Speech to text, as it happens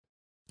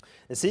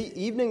This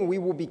evening, we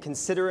will be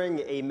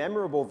considering a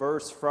memorable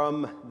verse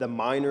from the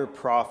Minor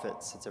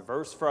Prophets. It's a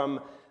verse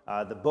from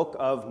the book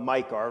of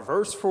Micah. Our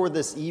verse for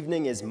this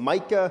evening is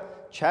Micah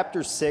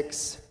chapter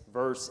 6,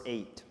 verse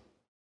 8.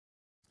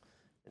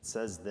 It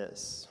says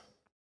this.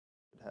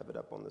 I have it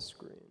up on the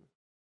screen.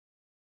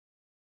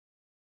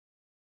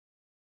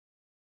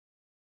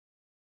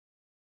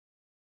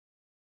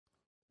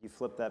 You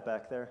flip that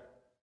back there?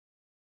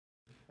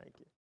 Thank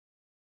you.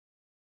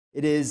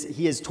 It is,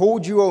 "He has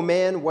told you, O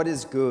man, what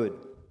is good,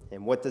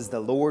 and what does the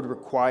Lord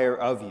require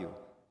of you,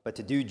 but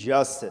to do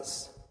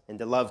justice, and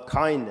to love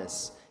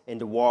kindness, and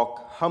to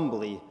walk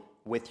humbly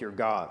with your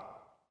God."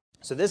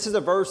 So this is a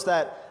verse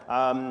that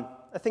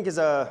I think is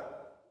I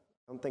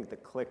don't think the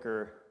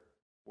clicker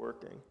is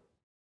working.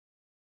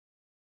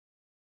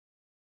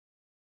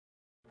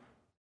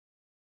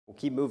 We'll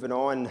keep moving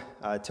on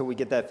till we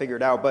get that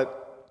figured out, but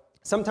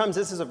sometimes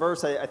this is a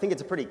verse, I think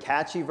it's a pretty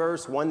catchy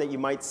verse, one that you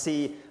might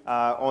see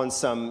on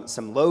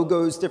some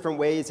logos different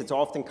ways. It's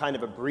often kind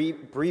of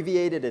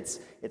abbreviated,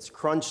 it's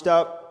crunched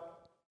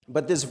up.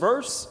 But this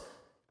verse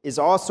is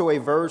also a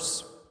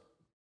verse,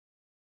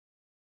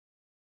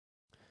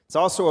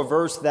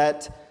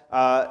 that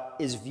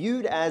is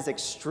viewed as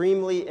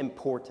extremely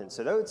important.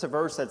 So though it's a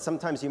verse that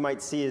sometimes you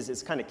might see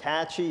is kind of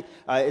catchy,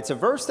 it's a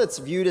verse that's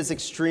viewed as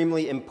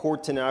extremely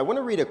important. And I want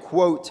to read a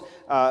quote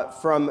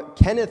from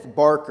Kenneth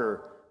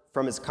Barker,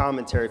 from his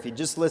commentary, if you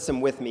just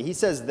listen with me. He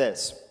says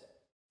this: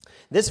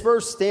 "This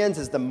verse stands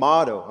as the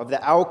motto of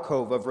the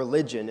alcove of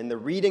religion in the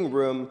reading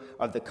room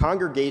of the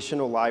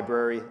Congregational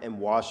Library in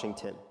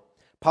Washington.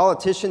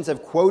 Politicians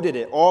have quoted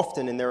it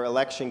often in their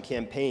election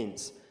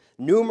campaigns.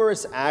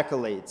 Numerous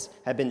accolades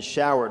have been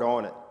showered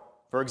on it.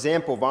 For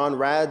example, Von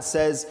Rad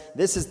says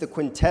this is the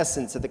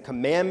quintessence of the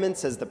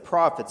commandments as the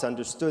prophets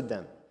understood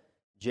them.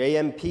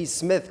 J.M.P.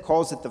 Smith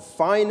calls it the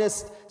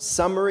finest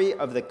summary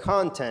of the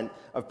content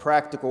of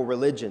practical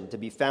religion to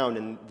be found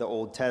in the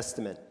Old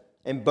Testament.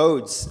 And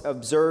Bodes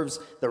observes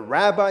the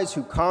rabbis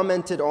who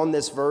commented on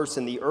this verse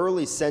in the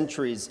early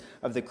centuries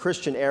of the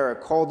Christian era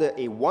called it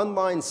a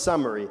one-line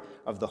summary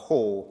of the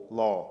whole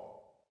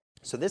law."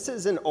 So this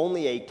isn't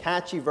only a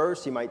catchy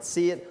verse. You might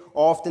see it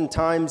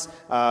oftentimes,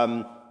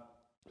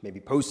 maybe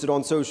posted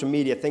on social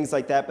media, things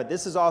like that. But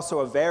this is also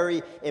a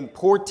very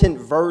important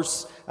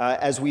verse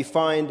as we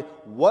find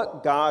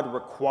what God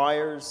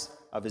requires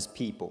of his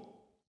people,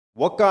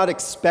 what God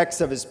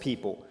expects of his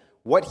people,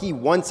 what he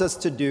wants us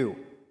to do,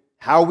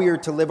 how we are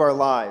to live our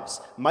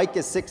lives.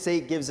 Micah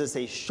 6:8 gives us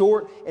a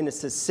short and a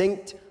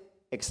succinct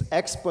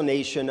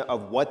explanation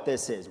of what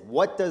this is.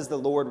 What does the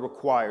Lord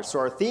require? So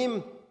our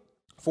theme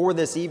for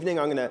this evening,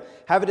 I'm going to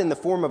have it in the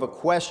form of a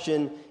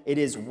question. It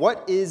is,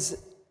 what is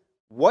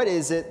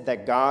it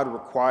that God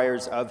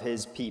requires of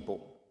his people?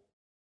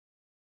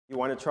 You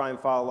want to try and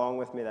follow along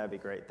with me? That'd be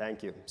great.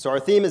 Thank you. So our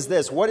theme is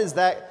this: what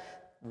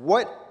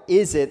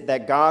is it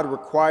that God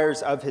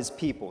requires of his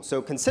people?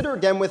 So consider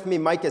again with me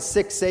Micah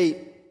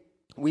 6:8.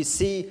 We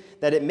see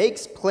that it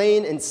makes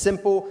plain and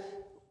simple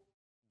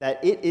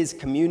that it is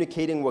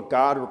communicating what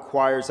God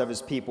requires of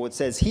his people. It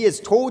says, "He has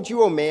told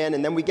you, O man,"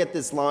 and then we get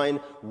this line,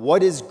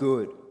 "what is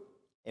good,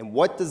 and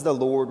what does the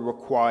Lord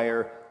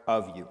require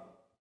of you?"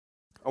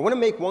 I want to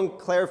make one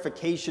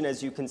clarification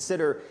as you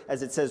consider,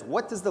 as it says,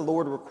 what does the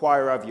Lord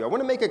require of you? I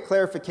want to make a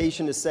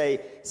clarification to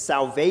say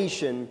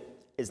salvation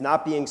is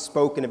not being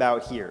spoken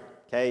about here,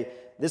 okay?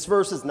 This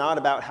verse is not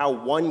about how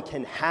one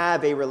can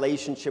have a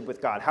relationship with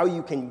God, how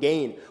you can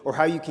gain or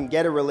how you can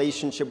get a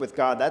relationship with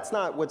God. That's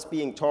not what's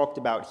being talked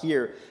about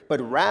here, but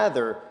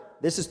rather,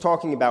 this is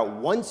talking about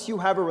once you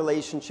have a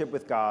relationship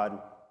with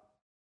God,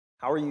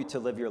 how are you to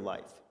live your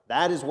life?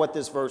 That is what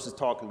this verse is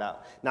talking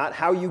about. Not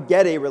how you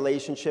get a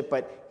relationship,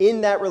 but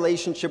in that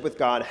relationship with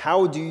God,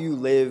 how do you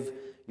live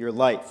your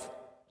life?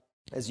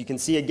 As you can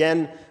see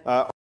again,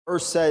 our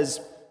verse says,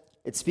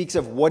 it speaks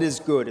of what is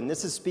good, and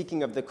this is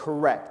speaking of the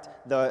correct,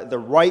 the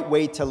right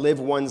way to live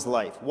one's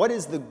life. What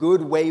is the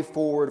good way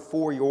forward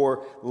for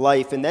your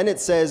life? And then it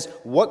says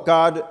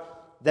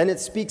then it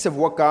speaks of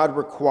what God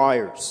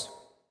requires.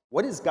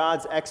 What is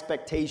God's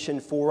expectation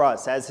for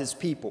us as his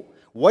people?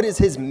 What is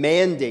his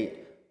mandate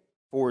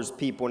for his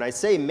people? And I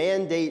say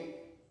mandate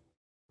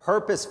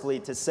purposefully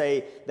to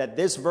say that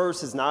this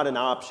verse is not an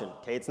option.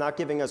 Okay, it's not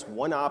giving us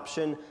one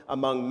option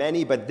among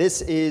many, but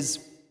this is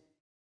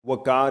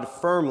what God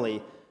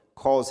firmly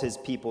calls his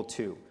people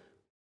to.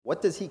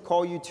 What does he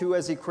call you to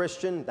as a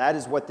Christian? That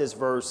is what this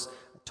verse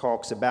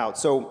talks about.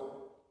 So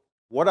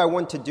what I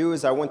want to do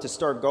is I want to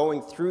start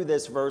going through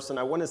this verse, and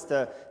I want us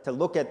to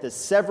look at the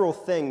several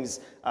things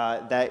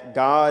that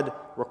God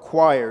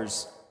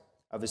requires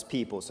of his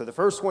people. So the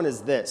first one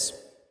is this.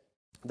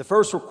 The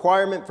first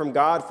requirement from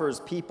God for his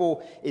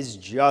people is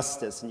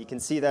justice. And you can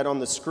see that on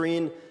the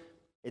screen.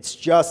 It's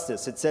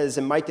justice. It says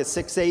in Micah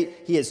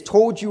 6:8, "He has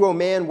told you, O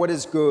man, what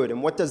is good,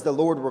 and what does the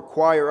Lord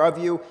require of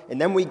you?" And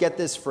then we get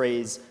this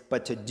phrase,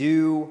 "but to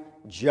do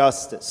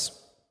justice."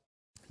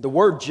 The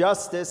word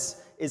justice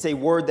is a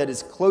word that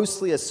is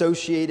closely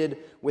associated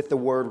with the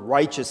word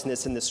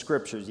righteousness in the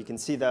scriptures. You can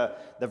see the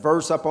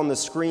verse up on the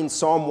screen,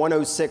 Psalm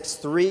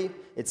 106:3.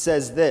 it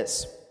says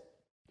this: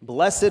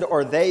 "Blessed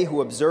are they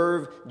who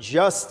observe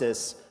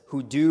justice,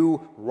 who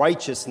do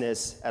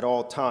righteousness at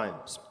all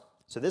times."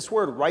 So this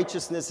word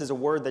righteousness is a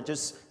word that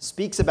just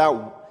speaks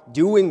about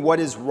doing what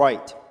is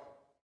right.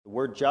 The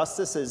word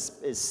justice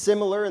is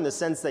similar in the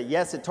sense that,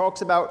 yes, it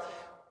talks about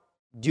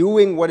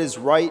doing what is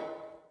right,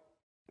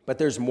 but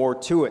there's more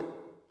to it.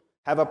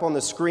 Have up on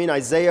the screen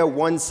Isaiah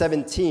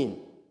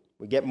 1:17.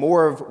 We get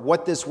more of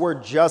what this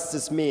word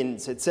justice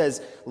means. It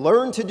says,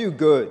 "Learn to do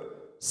good,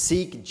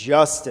 seek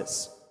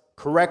justice,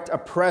 correct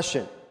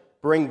oppression,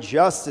 bring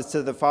justice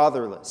to the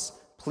fatherless,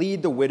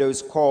 plead the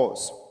widow's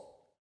cause."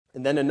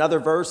 And then another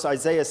verse,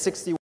 Isaiah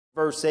 61,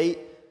 verse 8,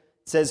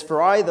 says,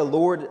 "For I, the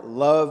Lord,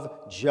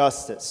 love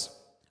justice.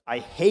 I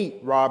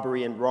hate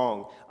robbery and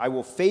wrong. I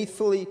will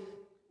faithfully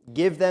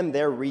give them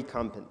their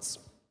recompense,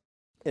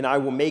 and I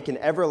will make an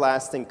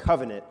everlasting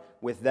covenant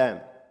with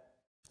them."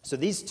 So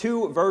these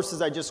two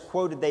verses I just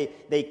quoted,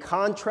 they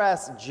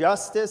contrast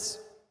justice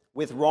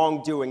with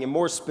wrongdoing, and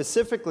more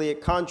specifically,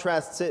 it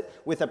contrasts it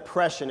with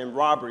oppression and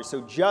robbery.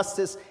 So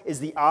justice is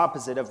the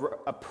opposite of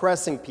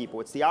oppressing people.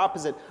 It's the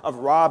opposite of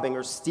robbing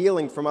or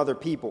stealing from other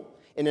people.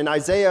 And in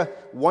Isaiah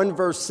 1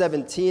 verse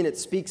 17, it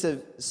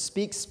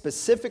speaks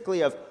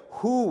specifically of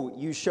who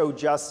you show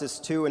justice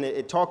to, and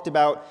it talked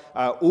about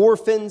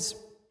orphans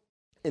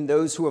and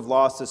those who have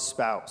lost a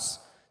spouse.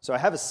 So I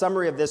have a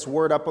summary of this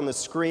word up on the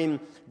screen.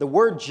 The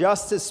word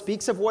justice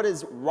speaks of what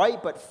is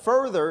right, but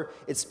further,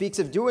 it speaks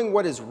of doing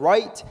what is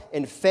right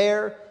and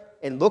fair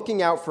and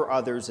looking out for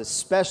others,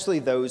 especially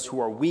those who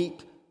are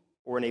weak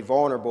or in a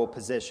vulnerable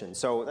position.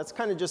 So that's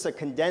kind of just a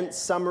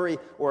condensed summary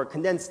or a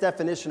condensed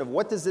definition of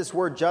what does this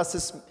word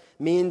justice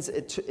means.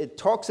 It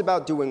talks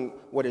about doing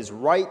what is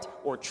right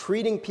or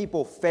treating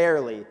people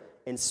fairly,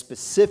 and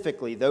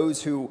specifically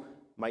those who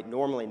might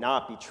normally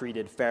not be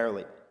treated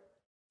fairly.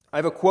 I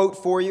have a quote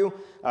for you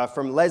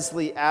from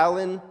Leslie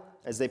Allen.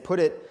 As they put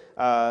it,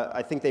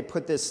 I think they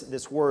put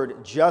this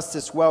word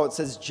justice well. It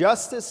says,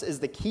 "Justice is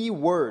the key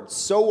word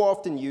so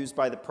often used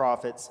by the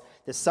prophets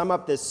to sum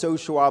up this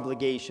social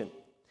obligation.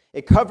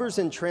 It covers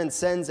and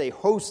transcends a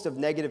host of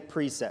negative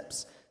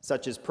precepts,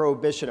 such as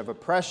prohibition of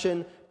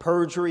oppression,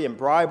 perjury, and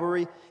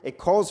bribery. It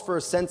calls for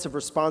a sense of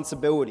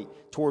responsibility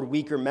toward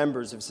weaker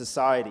members of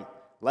society,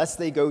 lest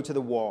they go to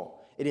the wall.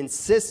 It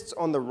insists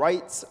on the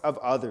rights of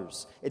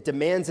others. It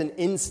demands an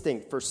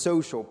instinct for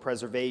social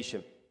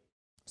preservation."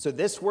 So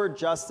this word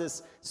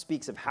justice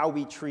speaks of how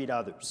we treat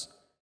others.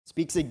 It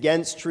speaks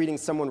against treating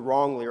someone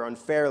wrongly or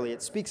unfairly.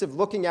 It speaks of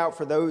looking out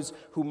for those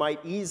who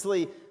might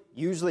usually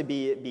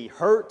be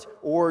hurt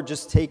or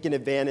just taken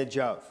advantage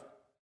of.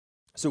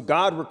 So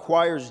God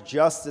requires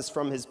justice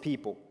from his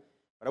people.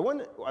 But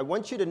I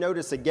want you to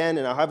notice again,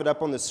 and I'll have it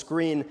up on the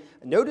screen,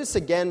 notice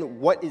again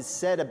what is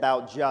said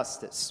about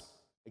justice.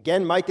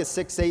 Again, Micah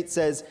 6:8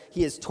 says,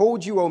 "He has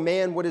told you, O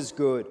man, what is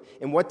good,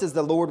 and what does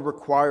the Lord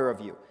require of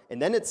you?" And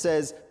then it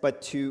says,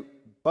 but to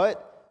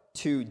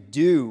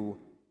do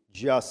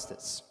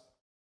justice.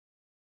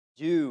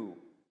 Do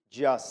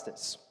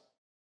justice.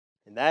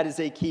 And that is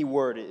a key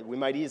word. We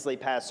might easily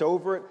pass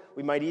over it.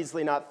 We might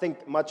easily not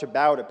think much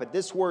about it. But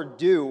this word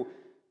do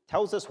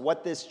tells us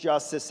what this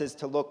justice is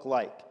to look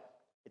like.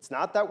 It's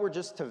not that we're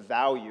just to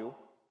value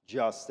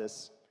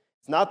justice.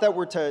 It's not that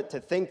we're to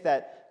think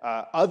that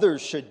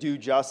others should do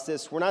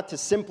justice. We're not to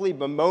simply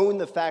bemoan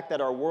the fact that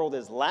our world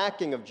is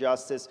lacking of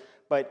justice,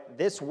 but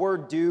this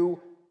word do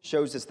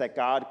shows us that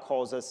God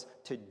calls us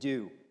to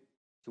do,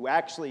 to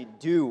actually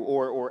do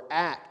or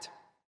act.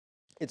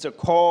 It's a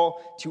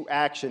call to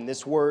action.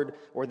 This word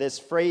or this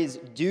phrase,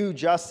 do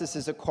justice,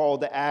 is a call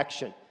to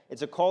action.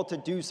 It's a call to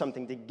do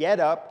something, to get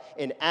up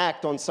and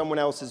act on someone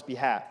else's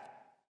behalf,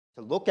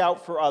 to look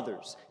out for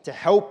others, to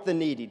help the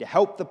needy, to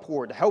help the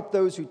poor, to help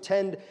those who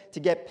tend to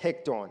get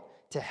picked on,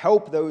 to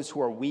help those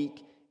who are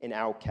weak and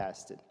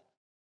outcasted.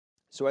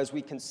 So as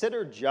we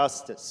consider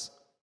justice,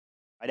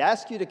 I'd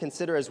ask you to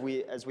consider, as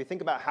we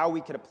think about how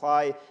we could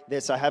apply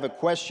this, I have a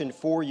question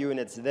for you, and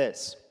it's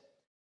this.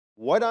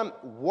 What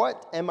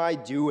am I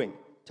doing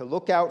to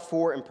look out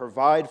for and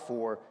provide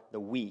for the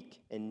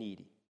weak and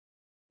needy?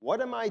 What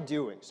am I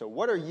doing? So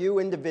what are you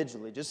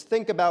individually? Just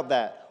think about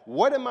that.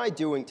 What am I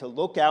doing to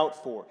look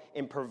out for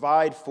and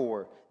provide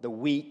for the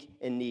weak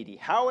and needy?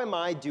 How am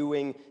I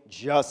doing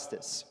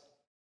justice?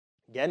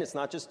 Again, it's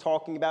not just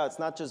talking about, it's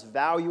not just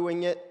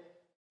valuing it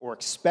or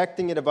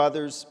expecting it of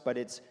others, but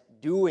it's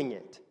doing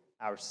it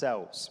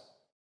ourselves.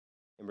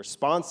 In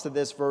response to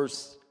this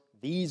verse,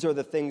 these are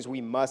the things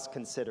we must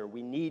consider.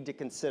 We need to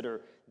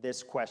consider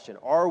this question.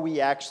 Are we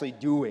actually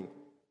doing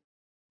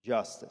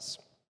justice?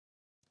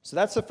 So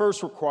that's the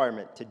first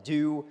requirement, to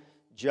do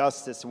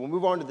justice. And we'll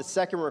move on to the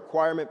second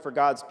requirement for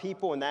God's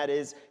people, and that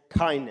is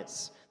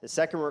kindness. The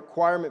second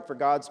requirement for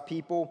God's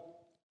people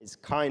is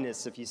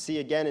kindness. If you see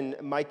again in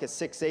Micah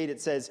 6:8, it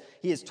says,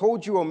 "He has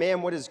told you, O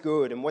man, what is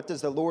good, and what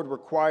does the Lord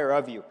require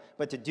of you,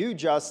 but to do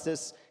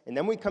justice." And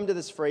then we come to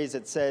this phrase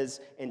that says,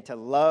 "and to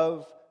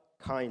love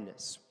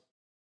kindness."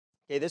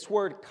 Okay, this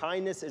word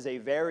kindness is a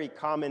very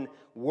common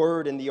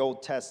word in the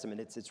Old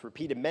Testament. It's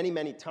repeated many,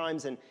 many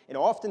times, and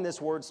often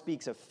this word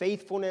speaks of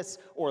faithfulness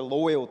or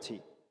loyalty.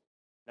 And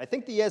I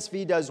think the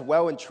ESV does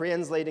well in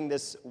translating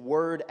this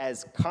word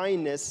as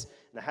kindness,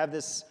 and I have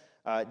this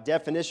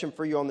definition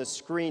for you on the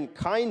screen.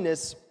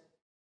 Kindness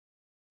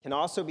can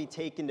also be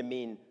taken to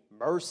mean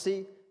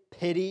mercy,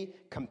 pity,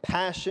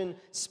 compassion,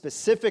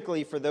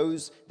 specifically for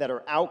those that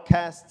are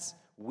outcasts,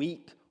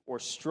 weak, or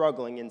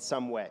struggling in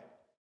some way.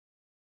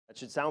 That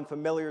should sound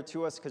familiar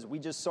to us because we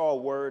just saw a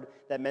word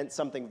that meant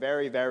something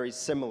very, very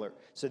similar.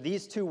 So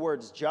these two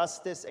words,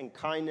 justice and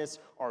kindness,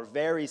 are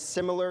very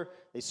similar.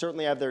 They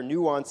certainly have their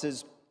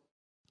nuances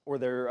or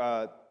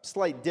their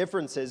slight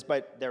differences,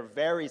 but they're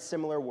very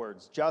similar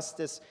words,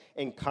 justice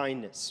and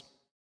kindness.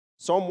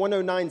 Psalm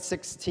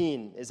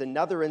 109:16 is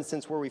another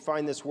instance where we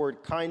find this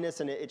word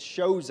kindness, and it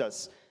shows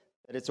us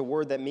that it's a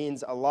word that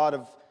means a lot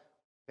of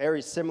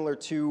very similar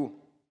to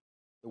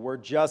the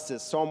word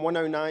justice. Psalm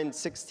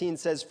 109:16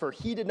 says, "For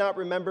he did not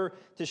remember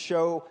to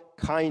show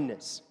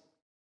kindness,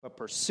 but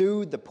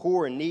pursued the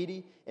poor and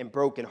needy and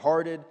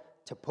brokenhearted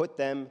to put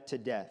them to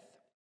death."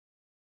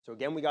 So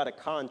again, we got a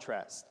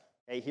contrast.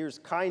 Hey, here's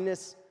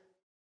kindness.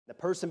 The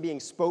person being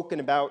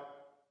spoken about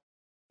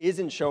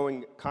isn't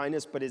showing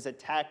kindness, but is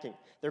attacking.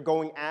 They're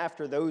going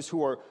after those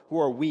who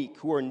are weak,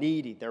 who are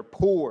needy. They're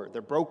poor.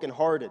 They're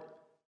brokenhearted.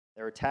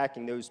 They're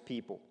attacking those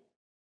people.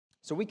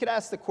 So we could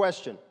ask the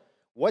question,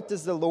 what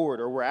does the Lord,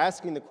 or we're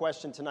asking the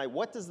question tonight,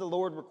 what does the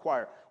Lord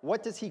require?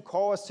 What does he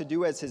call us to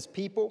do as his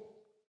people?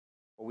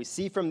 Well, we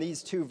see from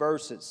these two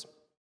verses,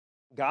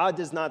 God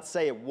does not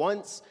say it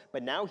once,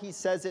 but now he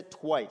says it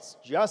twice.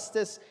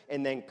 Justice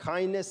and then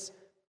kindness.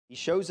 He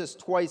shows us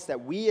twice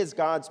that we as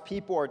God's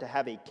people are to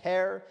have a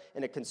care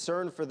and a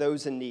concern for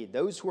those in need,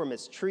 those who are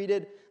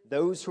mistreated,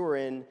 those who are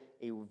in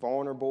a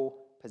vulnerable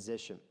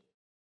position.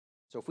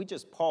 So if we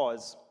just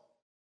pause,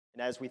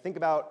 and as we think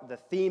about the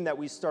theme that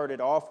we started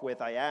off with,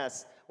 I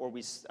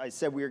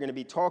said we were going to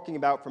be talking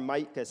about from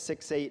Micah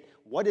 6:8,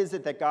 what is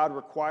it that God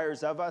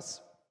requires of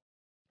us?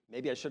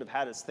 Maybe I should have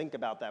had us think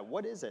about that.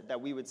 What is it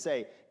that we would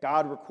say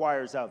God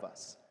requires of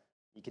us?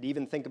 You could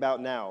even think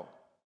about now.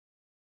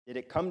 Did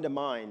it come to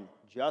mind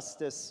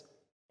justice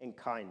and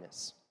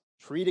kindness,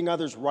 treating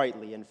others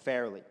rightly and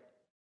fairly?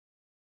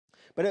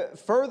 But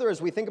further,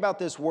 as we think about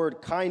this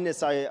word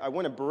kindness, I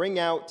want to bring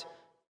out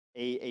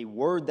a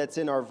word that's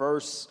in our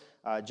verse,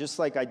 just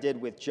like I did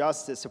with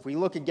justice. If we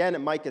look again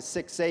at Micah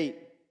 6:8,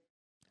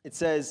 it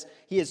says,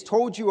 "He has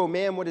told you, O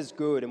man, what is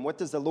good, and what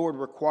does the Lord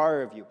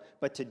require of you?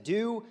 But to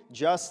do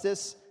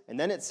justice," and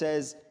then it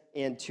says,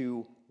 "and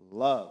to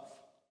love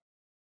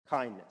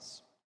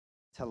kindness."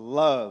 To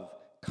love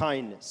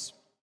kindness.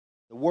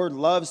 The word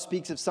love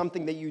speaks of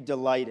something that you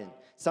delight in,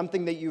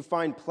 something that you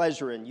find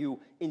pleasure in. You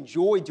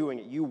enjoy doing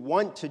it. You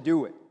want to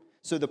do it.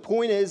 So the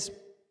point is,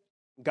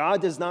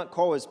 God does not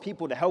call his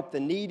people to help the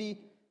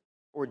needy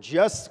or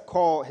just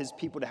call his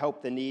people to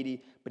help the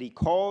needy, but he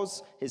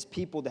calls his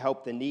people to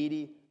help the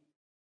needy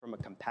from a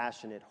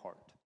compassionate heart.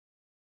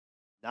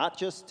 Not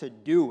just to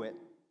do it,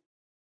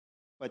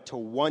 but to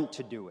want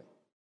to do it.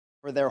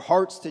 For their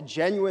hearts to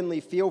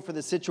genuinely feel for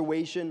the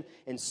situation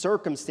and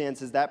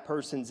circumstances that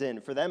person's in.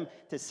 For them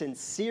to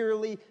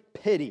sincerely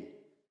pity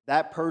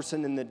that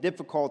person and the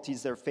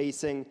difficulties they're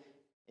facing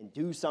and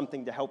do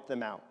something to help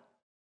them out.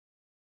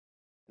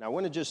 And I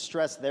want to just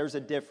stress there's a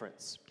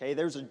difference, okay?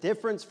 There's a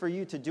difference for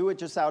you to do it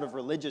just out of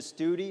religious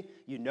duty.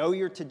 You know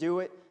you're to do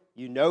it.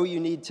 You know you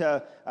need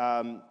to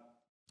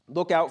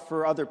look out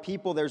for other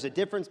people. There's a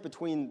difference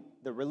between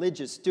the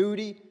religious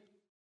duty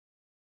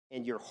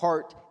and your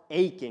heart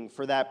aching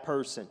for that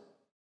person.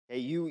 Okay?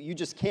 You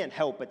just can't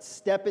help but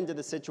step into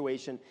the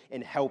situation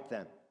and help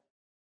them.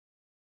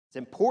 It's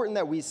important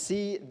that we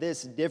see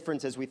this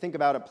difference as we think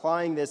about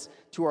applying this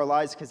to our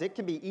lives, because it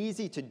can be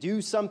easy to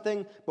do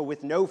something, but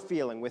with no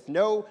feeling, with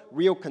no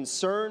real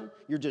concern.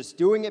 You're just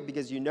doing it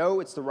because you know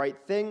it's the right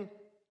thing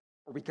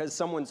or because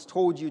someone's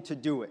told you to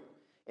do it.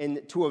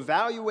 And to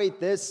evaluate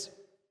this,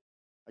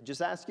 I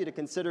just ask you to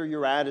consider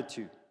your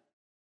attitude.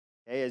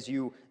 Okay? As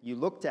you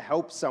look to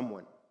help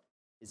someone,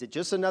 is it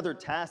just another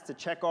task to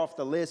check off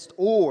the list,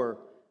 or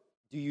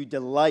do you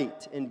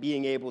delight in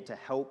being able to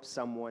help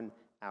someone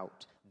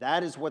out?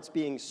 That is what's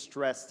being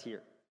stressed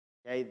here.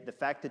 Okay? The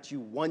fact that you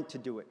want to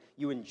do it,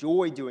 you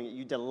enjoy doing it,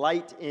 you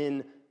delight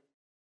in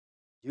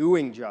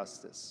doing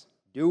justice,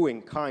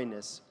 doing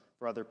kindness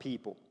for other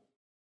people.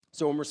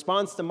 So in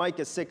response to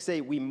Micah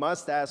 6:8, we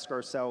must ask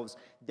ourselves,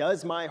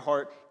 does my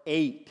heart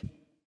ache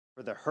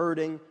for the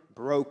hurting,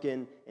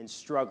 broken, and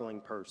struggling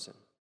person?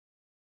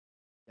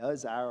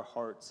 Does our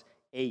hearts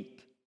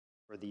ache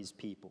for these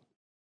people?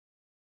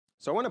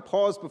 So I want to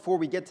pause before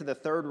we get to the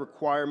third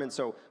requirement.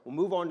 So we'll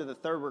move on to the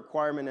third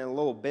requirement in a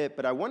little bit,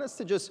 but I want us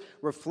to just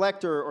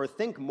reflect or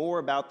think more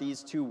about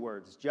these two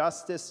words,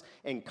 justice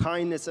and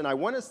kindness. And I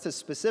want us to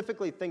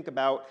specifically think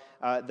about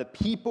the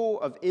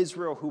people of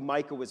Israel who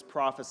Micah was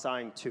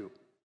prophesying to.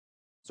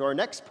 So our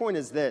next point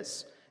is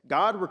this: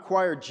 God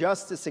required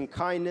justice and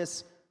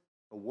kindness,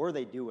 but were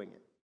they doing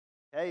it?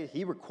 Okay,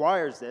 he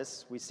requires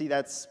this. We see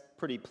that's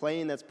pretty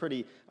plain, that's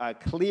pretty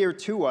clear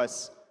to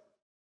us.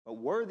 But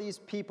were these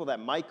people that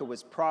Micah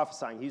was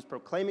prophesying, he was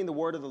proclaiming the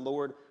word of the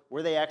Lord,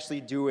 were they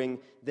actually doing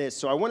this?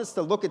 So I want us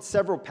to look at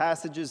several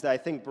passages that I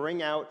think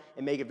bring out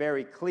and make it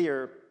very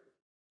clear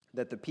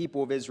that the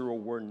people of Israel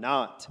were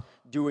not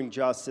doing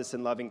justice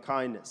and loving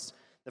kindness.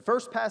 The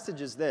first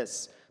passage is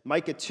this,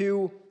 Micah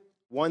 2,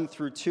 1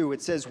 through 2.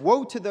 It says,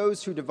 "Woe to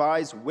those who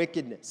devise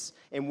wickedness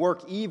and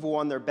work evil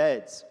on their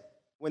beds.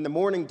 When the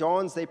morning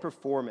dawns, they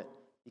perform it,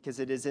 because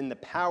it is in the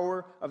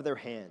power of their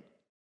hand.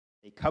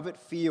 They covet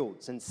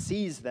fields and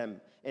seize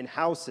them in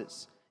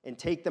houses and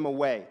take them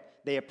away.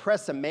 They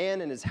oppress a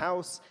man in his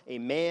house, a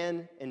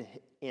man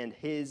and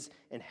his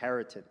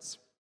inheritance."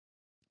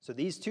 So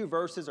these two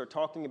verses are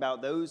talking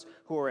about those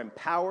who are in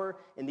power,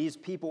 and these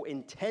people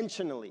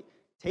intentionally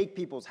take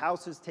people's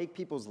houses, take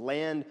people's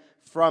land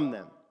from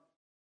them.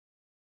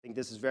 I think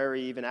this is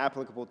very even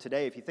applicable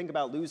today. If you think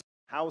about losing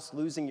a house,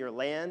 losing your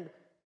land,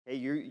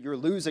 you're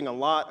losing a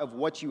lot of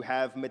what you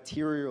have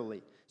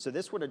materially. So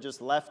this would have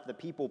just left the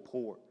people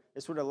poor.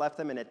 This would have left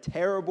them in a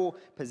terrible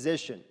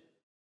position.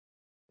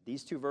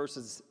 These two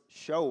verses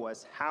show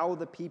us how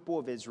the people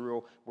of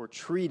Israel were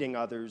treating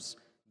others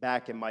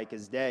back in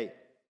Micah's day.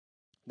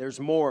 There's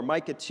more.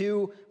 Micah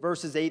 2,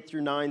 verses 8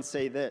 through 9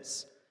 say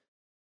this,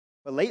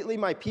 "But lately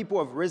my people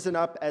have risen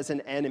up as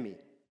an enemy.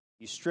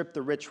 You strip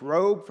the rich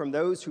robe from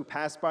those who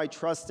pass by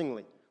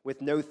trustingly,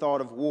 with no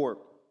thought of war.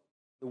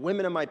 The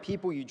women of my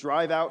people you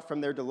drive out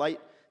from their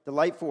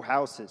delightful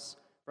houses.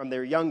 From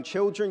their young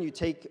children you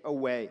take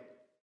away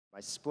my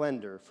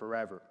splendor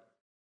forever."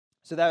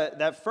 So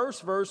that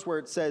first verse where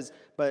it says,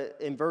 but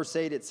in verse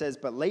 8 it says,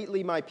 "But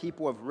lately my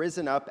people have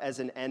risen up as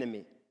an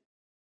enemy."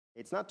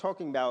 It's not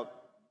talking about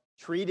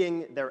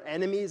treating their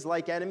enemies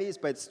like enemies,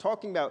 but it's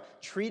talking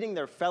about treating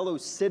their fellow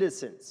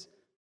citizens,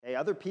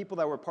 other people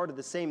that were part of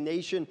the same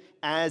nation,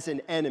 as an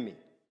enemy.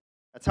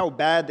 That's how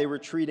bad they were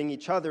treating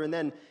each other. And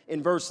then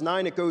in verse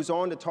 9 it goes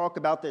on to talk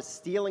about this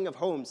stealing of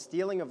homes,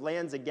 stealing of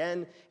lands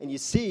again. And you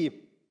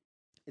see,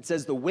 it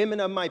says, "The women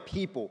of my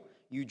people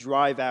you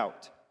drive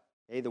out."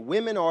 The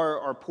women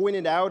are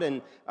pointed out,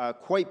 and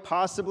quite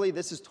possibly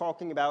this is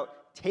talking about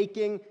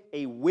taking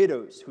a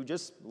widow's who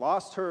just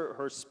lost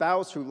her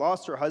spouse, who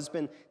lost her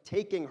husband,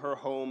 taking her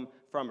home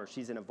from her.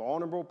 She's in a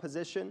vulnerable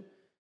position,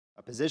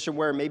 a position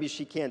where maybe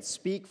she can't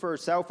speak for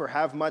herself or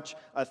have much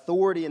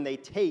authority, and they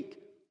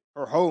take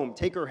her home,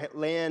 take her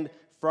land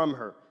from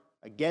her.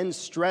 Again,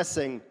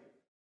 stressing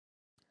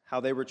how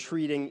they were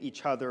treating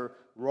each other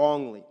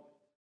wrongly.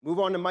 Move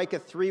on to Micah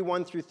 3,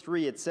 1 through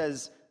 3. It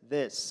says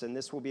this, and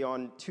this will be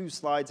on 2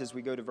 slides as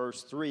we go to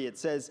verse 3. It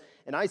says,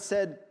 "And I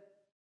said,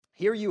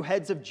 Hear you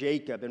heads of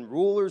Jacob and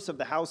rulers of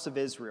the house of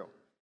Israel.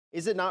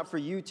 Is it not for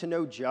you to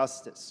know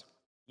justice?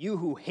 You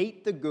who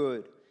hate the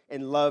good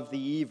and love the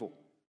evil,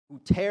 who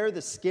tear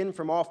the skin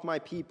from off my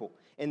people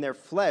and their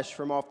flesh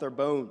from off their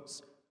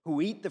bones,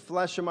 who eat the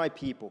flesh of my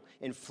people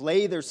and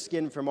flay their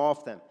skin from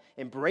off them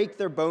and break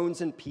their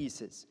bones in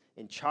pieces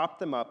and chop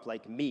them up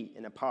like meat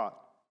in a pot,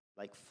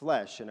 like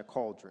flesh in a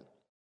cauldron."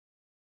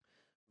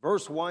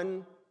 Verse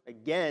 1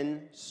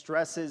 again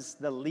stresses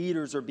the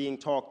leaders are being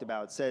talked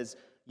about. It says,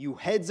 "You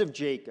heads of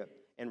Jacob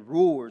and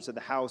rulers of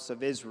the house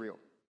of Israel."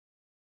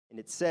 And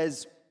it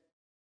says,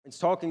 it's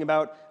talking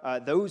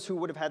about those who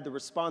would have had the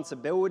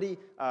responsibility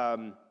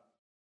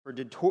for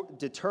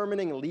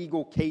determining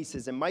legal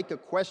cases. And Micah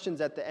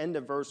questions at the end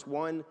of verse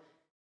 1,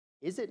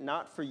 "Is it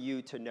not for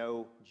you to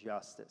know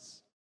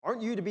justice?"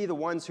 Aren't you to be the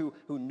ones who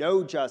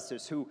know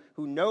justice, who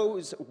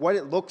knows what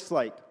it looks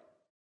like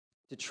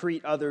to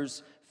treat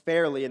others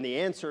fairly? And the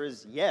answer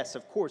is yes,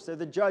 of course, they're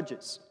the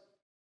judges.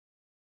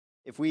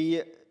 If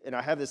we, and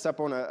I have this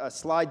up on a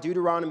slide,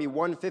 Deuteronomy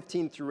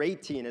 1:15 through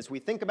 18, as we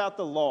think about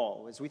the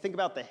law, as we think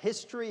about the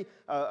history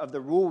of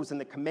the rules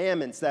and the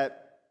commandments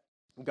that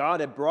God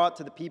had brought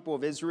to the people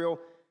of Israel,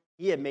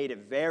 he had made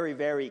it very,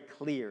 very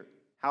clear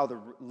how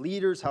the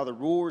leaders, how the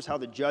rulers, how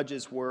the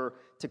judges were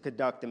to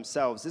conduct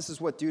themselves. This is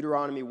what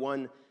Deuteronomy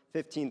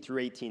 1:15 through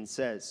 18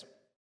 says.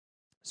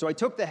 "So I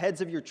took the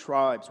heads of your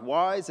tribes,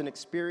 wise and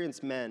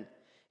experienced men,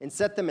 and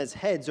set them as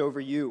heads over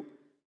you,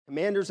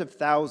 commanders of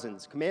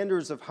thousands,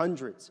 commanders of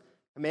hundreds,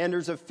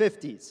 commanders of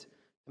 50s,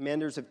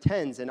 commanders of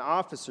 10s, and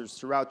officers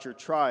throughout your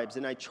tribes.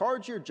 And I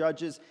charge your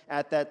judges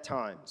at that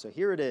time." So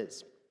here it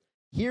is.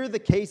 "Hear the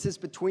cases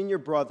between your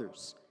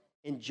brothers,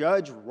 and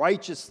judge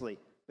righteously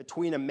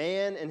between a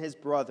man and his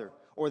brother,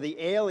 or the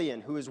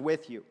alien who is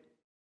with you."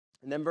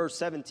 And then verse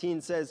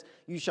 17 says,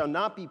 "You shall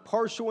not be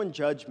partial in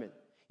judgment.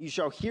 You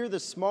shall hear the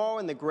small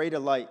and the great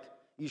alike.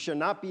 You shall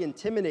not be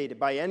intimidated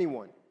by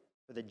anyone,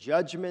 for the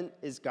judgment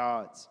is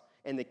God's.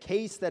 And the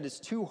case that is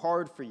too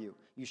hard for you,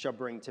 you shall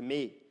bring to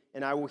me,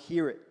 and I will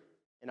hear it.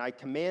 And I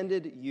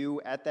commanded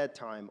you at that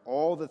time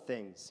all the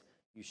things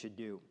you should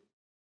do."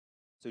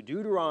 So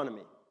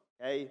Deuteronomy,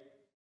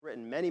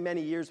 written many,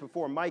 many years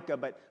before Micah,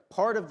 but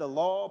part of the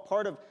law,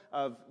 part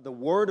of the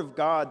word of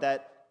God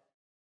that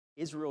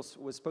Israel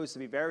was supposed to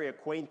be very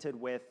acquainted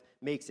with,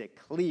 makes it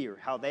clear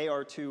how they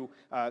are to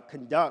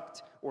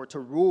conduct or to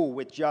rule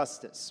with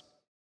justice.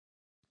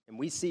 And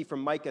we see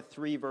from Micah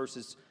 3,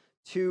 verses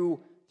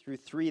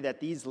 2-3, that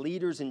these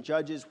leaders and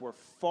judges were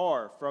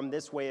far from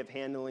this way of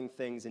handling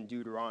things in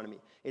Deuteronomy.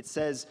 It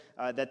says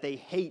that they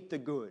hate the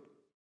good.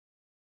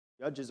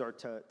 Judges are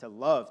to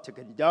love, to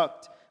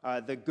conduct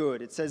the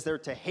good. It says they're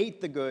to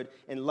hate the good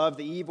and love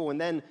the evil.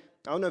 And then,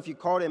 I don't know if you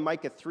caught it in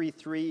Micah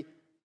 3:3,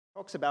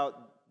 talks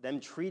about them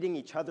treating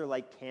each other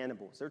like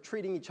cannibals. They're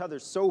treating each other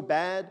so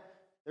bad,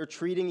 they're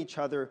treating each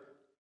other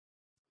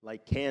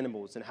like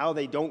cannibals, and how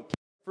they don't care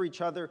for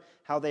each other,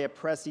 how they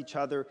oppress each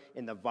other,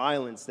 and the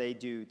violence they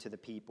do to the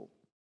people.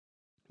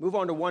 Move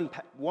on to one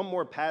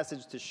more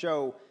passage to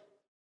show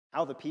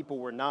how the people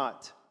were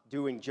not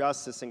doing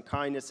justice and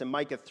kindness. In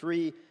Micah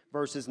 3,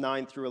 verses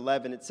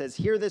 9-11, it says,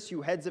 "Hear this,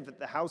 you heads of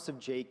the house of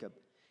Jacob,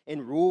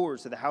 and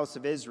rulers of the house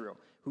of Israel,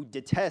 who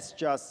detest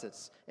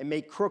justice and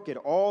make crooked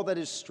all that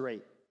is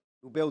straight,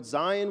 who build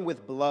Zion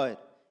with blood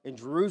and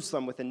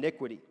Jerusalem with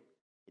iniquity.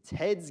 Its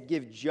heads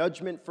give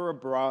judgment for a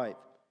bribe.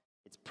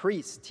 Its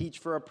priests teach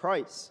for a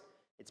price.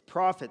 Its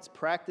prophets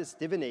practice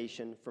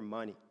divination for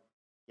money.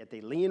 Yet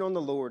they lean on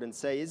the Lord and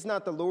say, is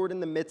not the Lord in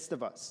the midst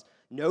of us?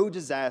 No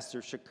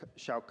disaster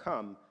shall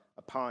come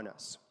upon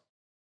us."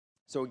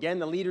 So again,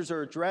 the leaders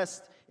are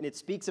addressed, and it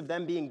speaks of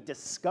them being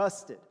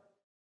disgusted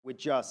with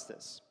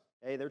justice.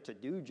 Okay, they're to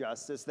do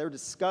justice. They're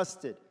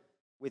disgusted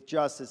with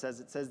justice, as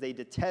it says they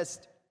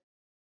detest.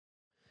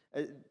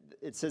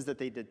 It says that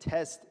they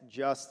detest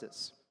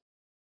justice.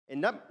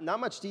 And not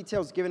much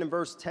detail is given in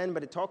verse 10,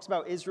 but it talks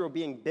about Israel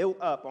being built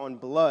up on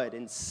blood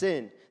and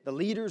sin. The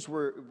leaders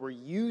were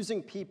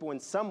using people in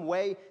some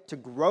way to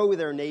grow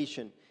their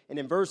nation. And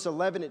in verse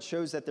 11, it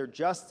shows that their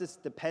justice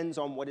depends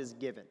on what is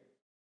given.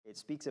 It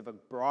speaks of a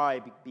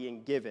bribe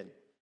being given.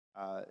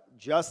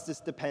 Justice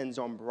depends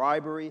on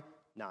bribery,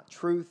 not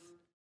truth,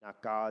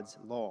 not God's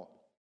law.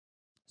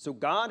 So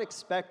God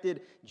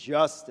expected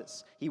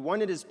justice. He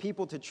wanted his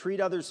people to treat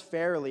others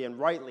fairly and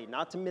rightly,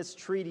 not to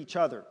mistreat each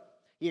other.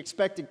 He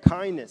expected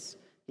kindness.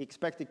 He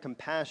expected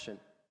compassion.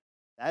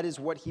 That is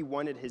what he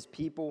wanted his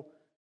people.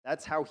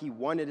 That's how he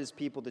wanted his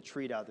people to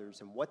treat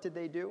others. And what did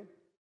they do?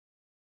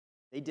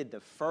 They did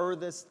the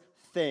furthest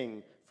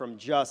thing from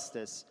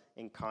justice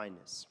and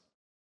kindness.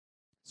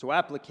 So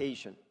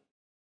application.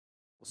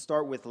 We'll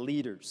start with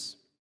leaders.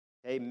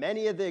 Okay,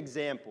 many of the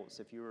examples,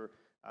 if you were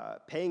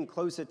paying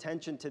close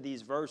attention to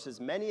these verses,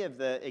 many of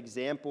the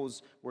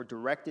examples were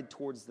directed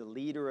towards the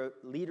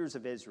leaders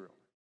of Israel.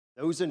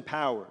 Those in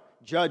power,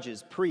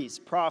 judges, priests,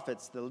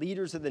 prophets, the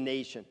leaders of the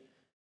nation.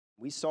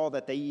 We saw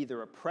that they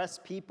either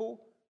oppressed people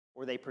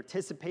or they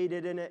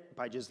participated in it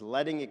by just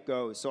letting it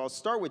go. So I'll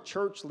start with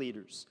church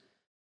leaders,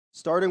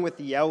 starting with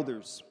the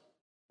elders.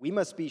 We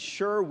must be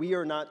sure we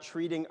are not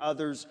treating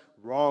others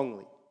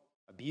wrongly,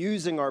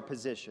 abusing our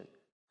position,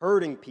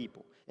 hurting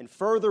people. And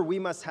further, we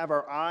must have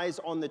our eyes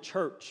on the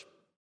church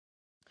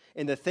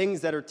and the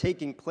things that are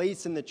taking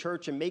place in the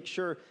church and make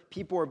sure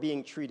people are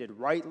being treated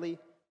rightly,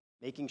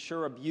 making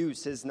sure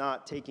abuse is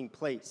not taking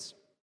place.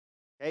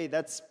 Okay,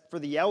 that's for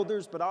the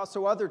elders, but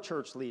also other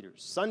church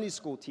leaders, Sunday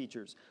school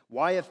teachers,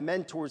 YF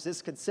mentors.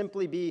 This could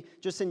simply be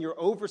just in your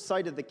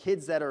oversight of the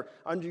kids that are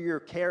under your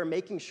care,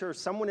 making sure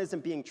someone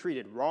isn't being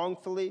treated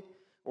wrongfully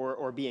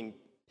or being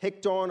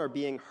picked on or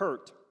being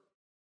hurt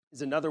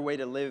is another way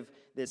to live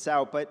this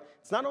out. But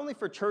it's not only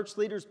for church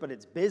leaders, but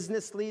it's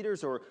business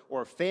leaders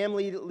or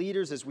family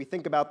leaders. As we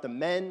think about the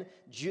men,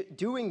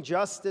 doing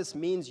justice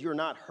means you're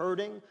not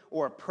hurting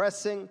or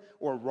oppressing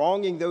or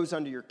wronging those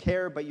under your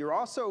care, but you're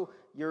also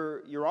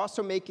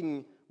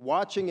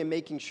watching and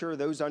making sure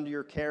those under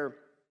your care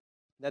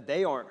that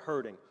they aren't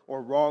hurting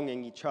or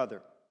wronging each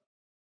other.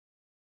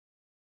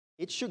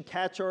 It should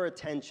catch our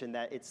attention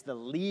that it's the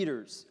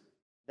leaders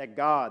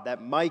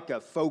that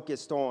Micah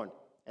focused on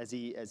as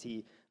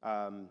he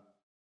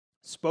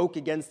spoke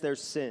against their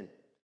sin.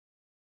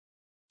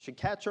 Should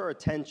catch our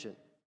attention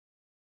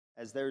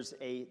as there's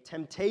a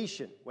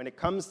temptation when it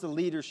comes to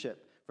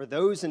leadership for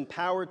those in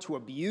power to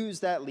abuse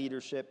that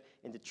leadership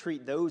and to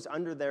treat those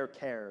under their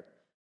care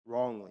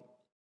wrongly.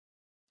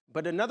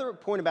 But another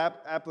point of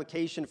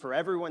application for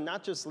everyone,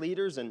 not just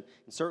leaders, and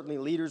certainly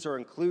leaders are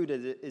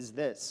included, is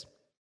this.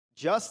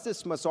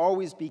 Justice must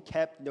always be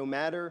kept, no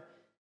matter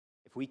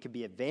if we could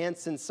be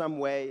advanced in some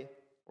way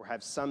or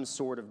have some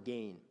sort of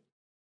gain.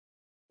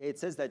 It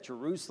says that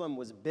Jerusalem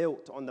was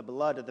built on the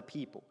blood of the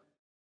people.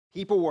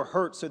 People were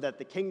hurt so that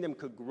the kingdom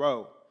could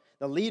grow.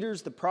 The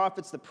leaders, the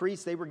prophets, the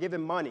priests, they were given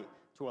money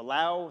to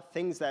allow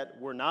things that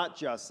were not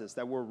justice,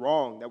 that were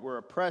wrong, that were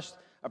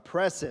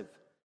oppressive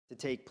to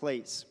take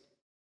place.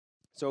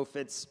 So if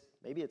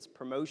maybe it's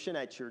promotion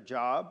at your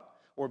job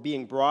or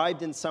being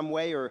bribed in some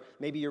way, or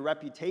maybe your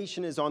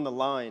reputation is on the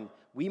line,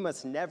 we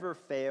must never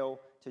fail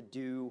to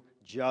do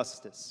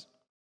justice.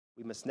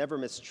 We must never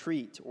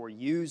mistreat or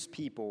use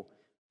people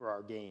for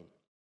our gain.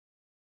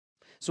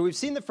 So we've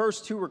seen the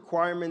first two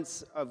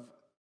requirements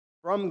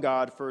from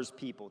God for his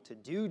people, to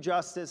do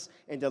justice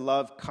and to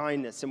love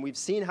kindness. And we've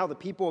seen how the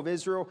people of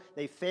Israel,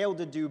 they failed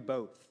to do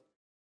both.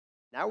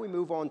 Now we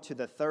move on to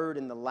the third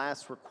and the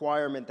last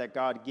requirement that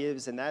God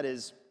gives, and that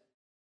is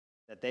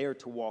that they are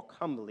to walk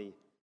humbly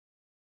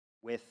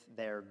with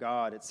their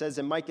God. It says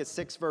in Micah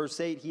 6, verse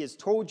 8, He has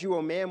told you,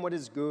 O man, what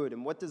is good,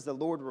 and what does the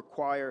Lord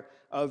require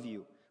of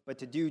you, but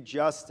to do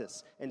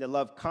justice and to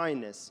love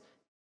kindness.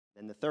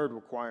 And the third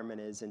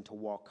requirement is, and to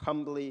walk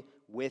humbly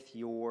with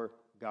your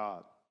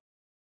God.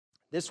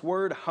 This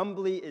word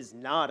humbly is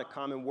not a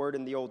common word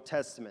in the Old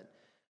Testament,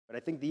 but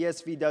I think the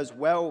ESV does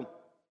well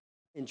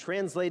in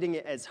translating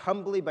it as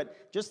humbly,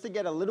 but just to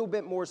get a little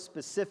bit more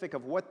specific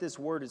of what this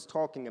word is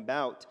talking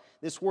about,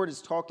 this word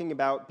is talking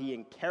about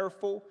being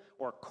careful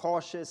or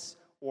cautious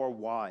or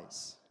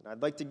wise. And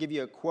I'd like to give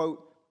you a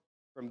quote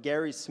from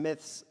Gary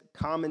Smith's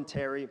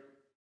commentary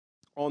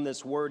on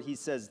this word. He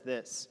says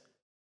this: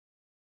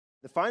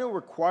 "The final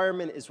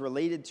requirement is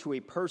related to a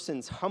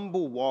person's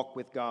humble walk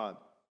with God.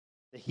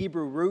 The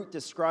Hebrew root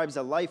describes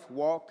a life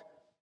walk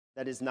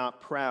that is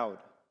not proud,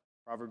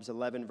 Proverbs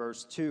 11,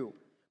 verse 2,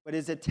 but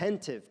is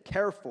attentive,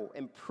 careful,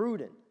 and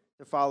prudent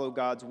to follow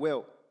God's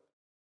will.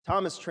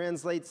 Thomas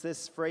translates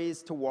this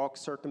phrase to walk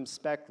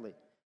circumspectly,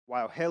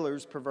 while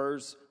Hillers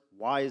prefers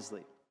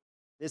wisely.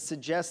 This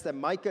suggests that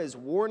Micah is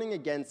warning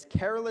against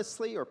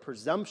carelessly or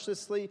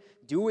presumptuously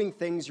doing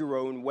things your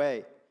own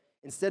way.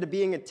 Instead of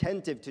being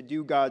attentive to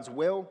do God's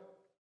will,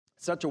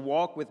 such a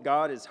walk with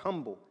God is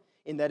humble,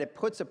 in that it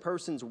puts a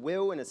person's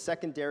will in a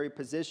secondary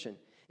position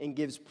and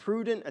gives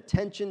prudent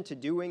attention to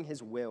doing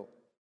his will.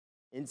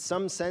 In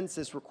some sense,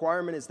 this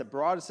requirement is the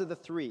broadest of the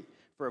three,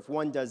 for if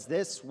one does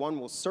this, one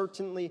will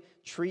certainly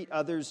treat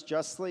others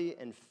justly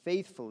and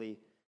faithfully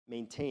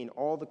maintain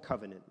all the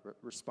covenant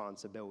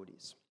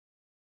responsibilities."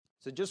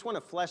 So just want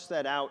to flesh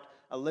that out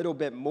a little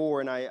bit more,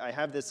 and I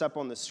have this up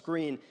on the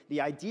screen.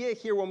 The idea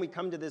here when we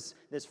come to this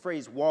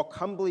phrase, walk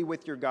humbly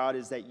with your God,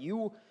 is that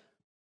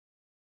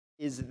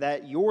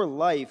your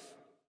life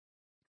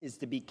is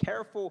to be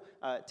careful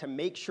to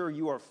make sure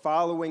you are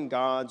following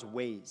God's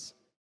ways.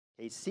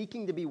 Okay,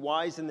 seeking to be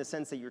wise in the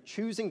sense that you're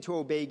choosing to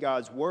obey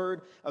God's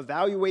word,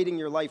 evaluating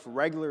your life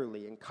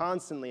regularly and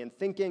constantly, and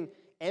thinking,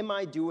 am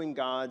I doing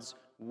God's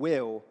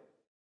will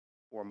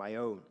or my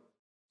own?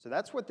 So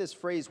that's what this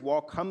phrase,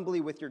 walk humbly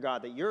with your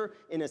God, that you're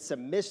in a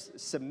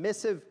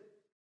submissive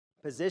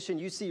position.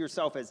 You see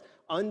yourself as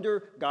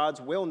under God's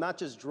will, not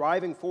just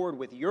driving forward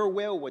with your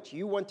will, what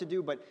you want to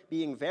do, but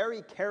being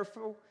very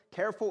careful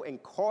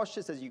and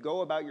cautious as you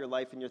go about your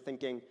life, and you're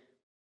thinking,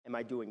 am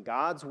I doing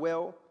God's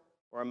will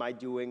or am I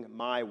doing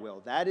my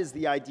will? That is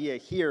the idea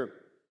here.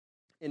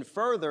 And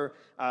further,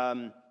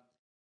 kind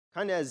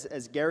of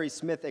as Gary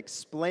Smith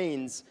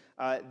explains,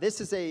 this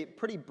is a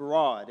pretty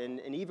broad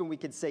and even we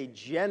could say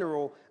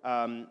general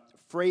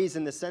phrase,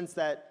 in the sense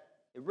that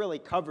it really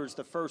covers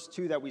the first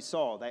two that we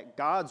saw, that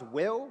God's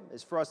will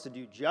is for us to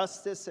do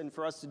justice and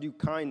for us to do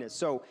kindness.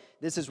 So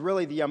this is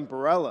really the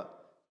umbrella.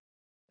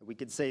 We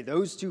could say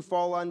those two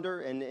fall under,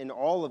 and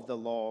all of the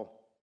law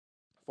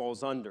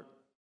falls under.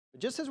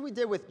 But just as we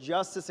did with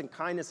justice and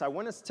kindness, I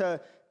want us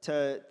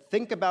to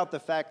think about the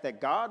fact that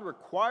God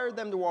required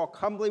them to walk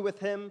humbly with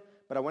him,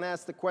 but I want to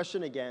ask the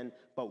question again,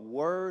 but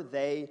were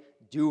they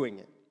doing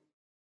it?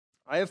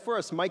 I have for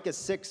us Micah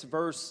 6,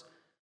 verse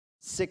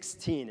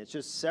 16. It's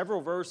just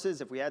several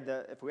verses. If we had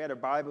our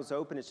Bibles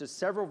open, it's just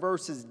several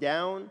verses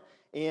down,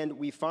 and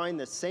we find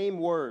the same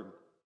word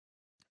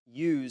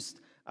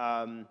used.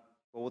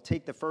 We'll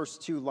take the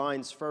first two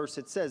lines first.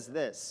 It says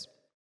this.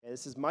 And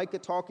this is Micah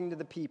talking to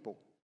the people.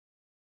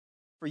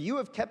 "For you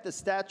have kept the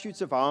statutes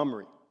of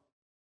Omri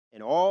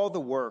and all the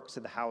works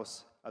of the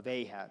house of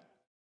Ahab."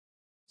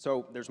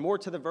 So there's more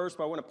to the verse,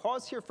 but I want to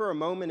pause here for a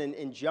moment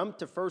and jump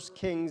to 1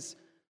 Kings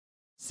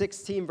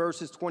 16,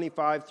 verses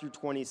 25 through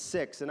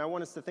 26. And I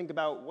want us to think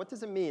about, what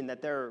does it mean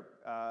that they're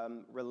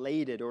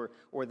related or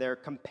they're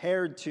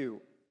compared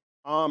to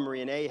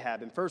Omri and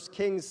Ahab? In 1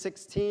 Kings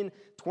 16,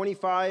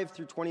 25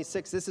 through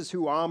 26, this is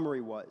who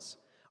Omri was.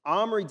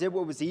 Omri did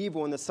what was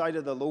evil in the sight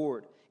of the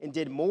Lord, and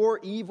did more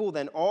evil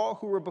than all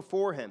who were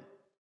before him.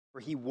 For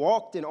he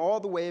walked in all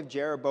the way of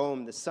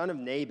Jeroboam, the son of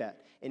Nebat,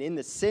 and in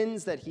the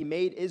sins that he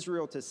made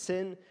Israel to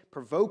sin,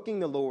 provoking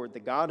the Lord, the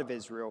God of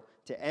Israel,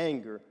 to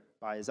anger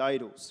by his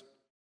idols.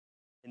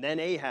 And then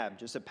Ahab,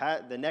 just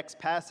the next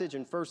passage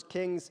in 1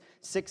 Kings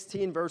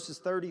 16, verses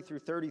 30 through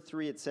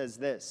 33, it says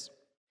this.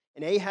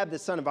 "And Ahab the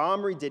son of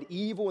Omri did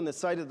evil in the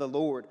sight of the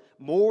Lord,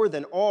 more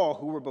than all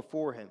who were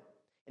before him.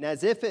 And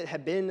as if it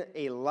had been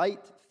a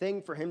light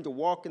thing for him to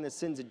walk in the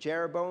sins of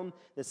Jeroboam,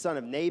 the son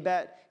of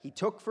Nebat, he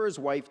took for his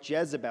wife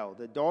Jezebel,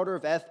 the daughter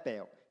of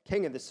Ethbaal,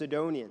 king of the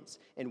Sidonians,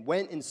 and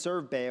went and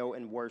served Baal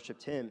and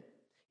worshipped him.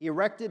 He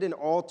erected an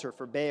altar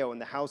for Baal in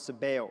the house of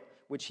Baal,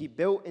 which he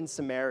built in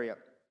Samaria.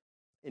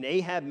 And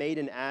Ahab made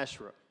an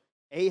Asherah.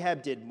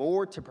 Ahab did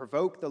more to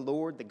provoke the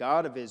Lord, the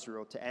God of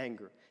Israel, to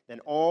anger than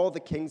all the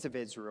kings of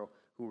Israel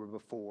who were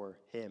before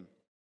him."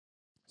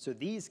 So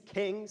these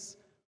kings,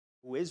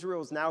 who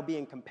Israel is now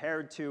being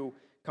compared to,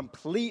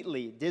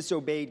 completely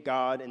disobeyed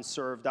God and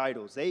served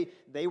idols.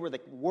 They were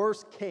the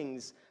worst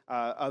kings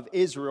of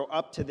Israel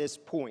up to this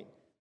point.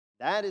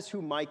 That is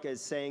who Micah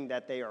is saying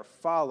that they are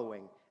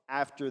following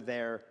after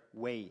their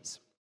ways.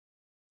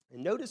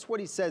 And notice what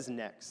he says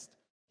next.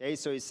 Okay,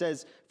 so he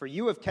says, for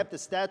you have kept the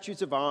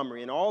statutes of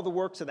Omri and all the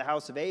works of the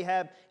house of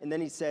Ahab. And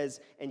then he says,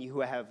 and you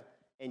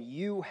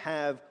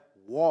have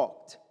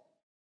walked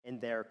in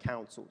their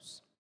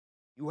counsels.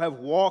 You have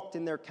walked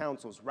in their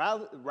counsels.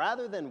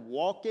 Rather than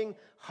walking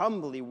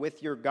humbly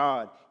with your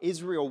God,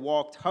 Israel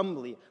walked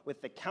humbly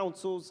with the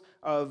counsels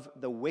of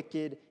the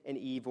wicked and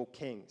evil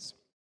kings.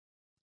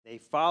 They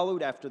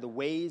followed after the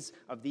ways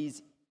of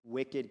these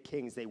wicked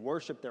kings. They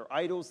worshiped their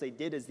idols. They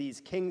did as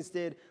these kings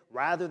did,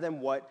 rather than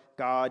what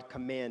God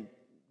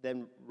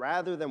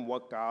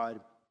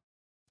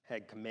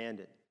had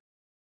commanded.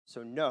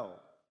 So no,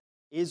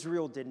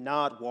 Israel did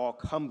not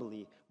walk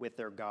humbly with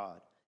their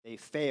God. They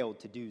failed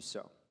to do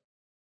so.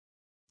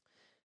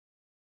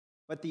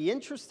 But the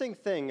interesting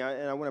thing,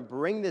 and I want to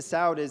bring this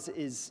out,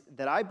 is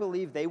that I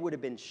believe they would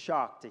have been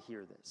shocked to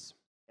hear this.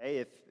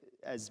 Okay?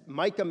 As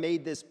Micah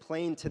made this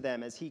plain to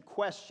them, as he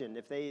questioned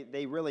if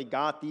they really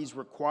got these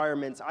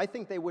requirements, I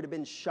think they would have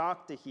been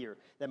shocked to hear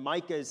that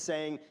Micah is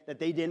saying that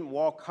they didn't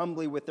walk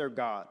humbly with their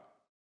God.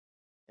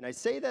 And I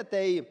say that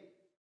they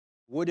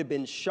would have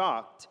been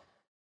shocked,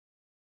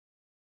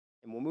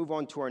 and we'll move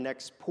on to our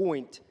next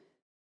point,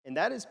 and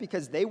that is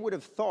because they would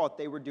have thought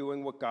they were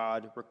doing what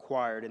God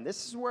required. And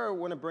this is where I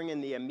want to bring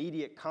in the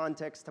immediate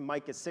context to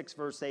Micah 6,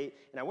 verse 8.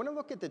 And I want to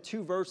look at the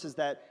two verses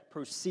that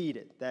precede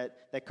it,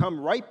 that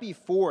come right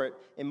before it.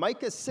 In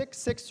Micah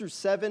 6 through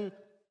 7,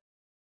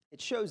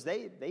 it shows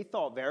they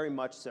thought very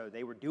much so.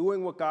 They were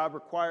doing what God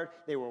required.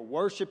 They were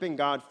worshiping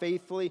God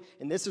faithfully.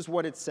 And this is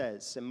what it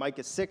says in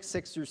Micah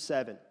 6 through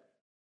 7.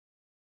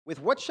 With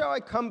what shall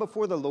I come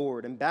before the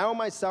Lord and bow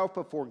myself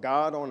before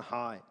God on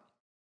high?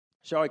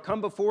 Shall I come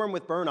before him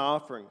with burnt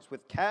offerings,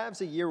 with calves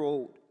a year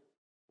old?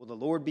 Will the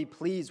Lord be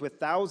pleased with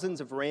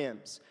thousands of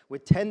rams,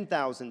 with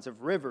 10,000s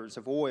of rivers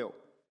of oil?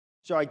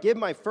 Shall I give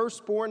my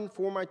firstborn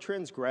for my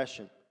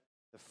transgression,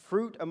 the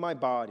fruit of my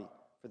body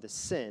for the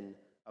sin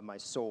of my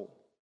soul?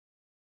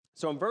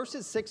 So in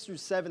verses 6 through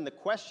 7, the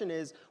question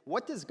is,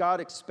 what does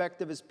God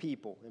expect of his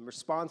people in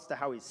response to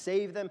how he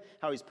saved them,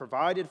 how he's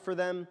provided for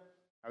them,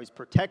 how he's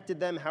protected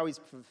them, how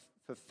he's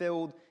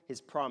fulfilled his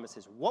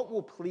promises? What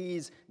will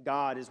please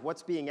God is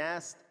what's being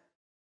asked,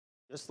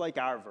 just like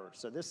our verse.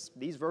 So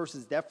these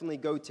verses definitely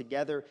go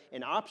together,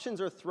 and options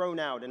are thrown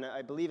out. And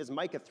I believe as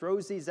Micah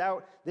throws these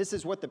out, this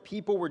is what the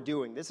people were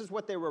doing. This is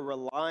what they were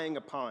relying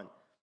upon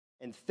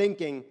and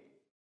thinking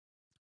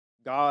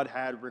God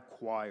had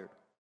required.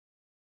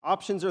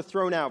 Options are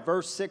thrown out.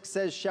 Verse 6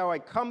 says, shall I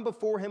come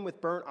before him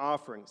with burnt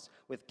offerings,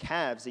 with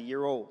calves a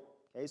year old?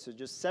 Okay, so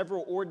just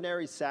several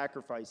ordinary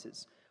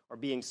sacrifices are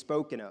being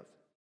spoken of.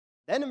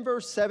 Then in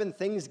verse 7,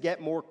 things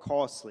get more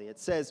costly. It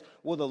says,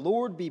 will the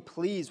Lord be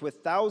pleased with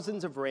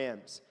thousands of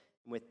rams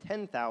and with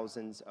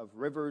 10,000s of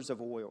rivers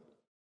of oil?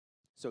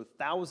 So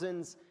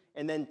thousands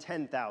and then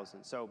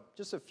 10,000. So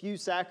just a few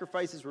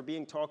sacrifices were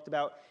being talked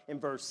about in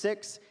verse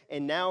 6,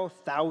 and now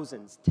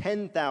thousands,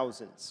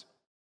 10,000s. It's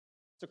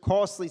a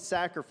costly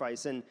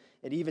sacrifice, and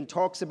it even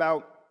talks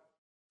about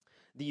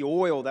the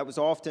oil that was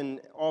often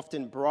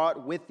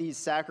brought with these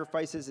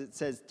sacrifices. It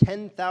says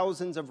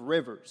 10,000s of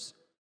rivers.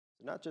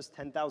 Not just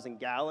 10,000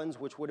 gallons,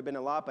 which would have been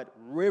a lot, but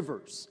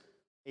rivers,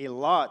 a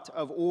lot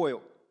of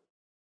oil.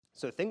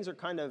 So things are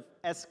kind of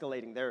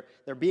escalating.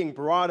 They're being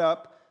brought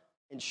up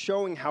and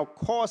showing how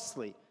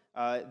costly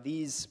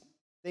these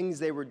things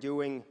they were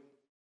doing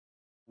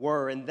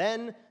were. And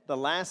then the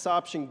last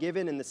option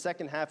given in the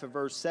second half of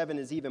verse 7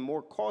 is even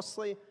more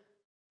costly,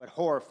 but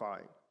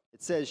horrifying.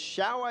 It says,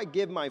 shall I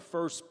give my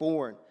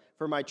firstborn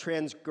for my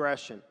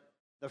transgression,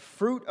 the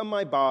fruit of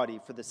my body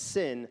for the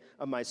sin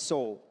of my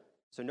soul?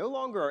 So no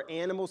longer are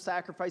animal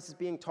sacrifices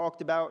being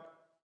talked about,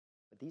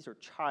 but these are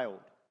child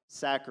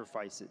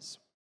sacrifices.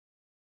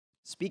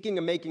 Speaking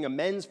of making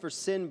amends for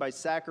sin by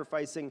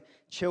sacrificing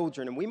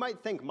children. And we might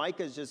think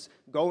Micah is just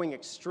going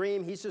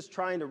extreme. He's just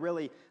trying to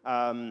really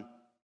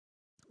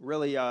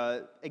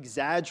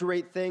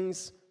exaggerate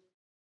things.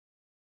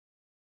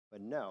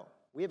 But no,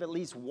 we have at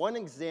least one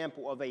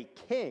example of a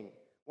king,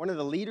 one of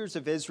the leaders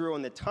of Israel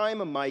in the time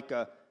of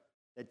Micah,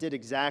 that did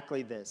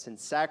exactly this and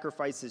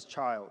sacrificed his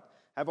child.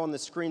 I have on the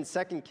screen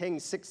 2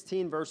 Kings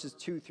 16, verses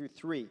 2 through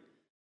 3.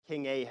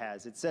 King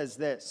Ahaz. It says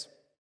this.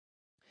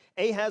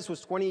 Ahaz was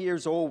 20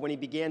 years old when he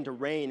began to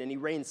reign, and he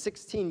reigned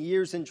 16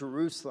 years in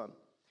Jerusalem.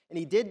 And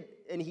he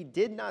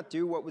did not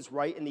do what was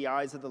right in the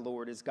eyes of the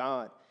Lord his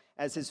God,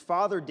 as his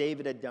father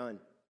David had done.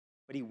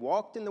 But he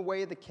walked in the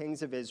way of the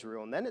kings of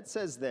Israel. And then it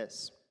says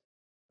this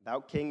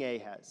about King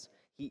Ahaz.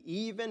 He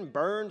even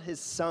burned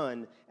his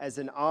son as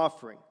an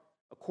offering,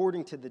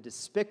 according to the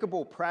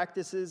despicable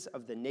practices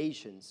of the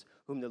nations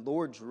whom the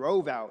Lord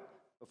drove out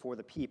before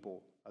the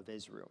people of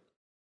Israel.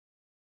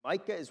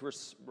 Micah is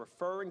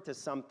referring to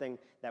something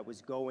that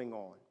was going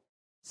on,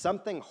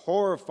 something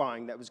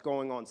horrifying that was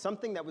going on,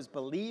 something that was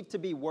believed to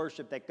be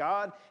worship that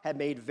God had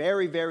made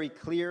very, very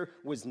clear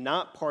was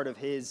not part of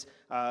his,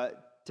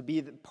 to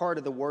be part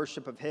of the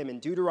worship of him. In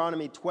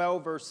Deuteronomy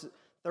 12, verse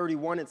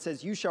 31, it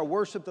says, you shall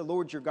worship the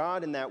Lord your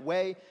God in that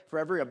way, for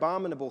every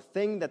abominable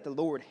thing that the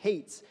Lord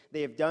hates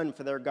they have done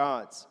for their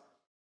gods.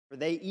 for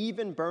they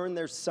even burn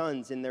their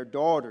sons and their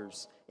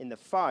daughters in the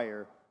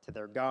fire to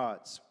their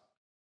gods.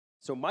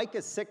 So Micah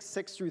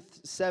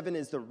 6:6-7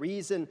 is the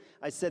reason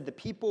I said the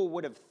people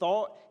would have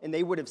thought and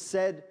they would have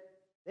said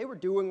they were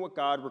doing what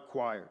God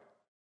required.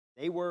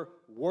 They were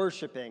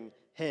worshiping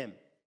him.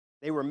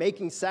 They were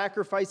making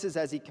sacrifices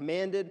as he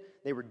commanded.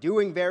 They were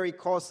doing very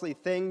costly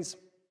things.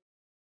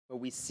 But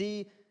we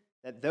see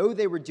that though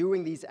they were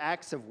doing these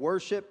acts of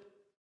worship,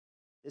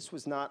 this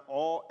was not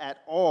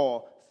at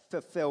all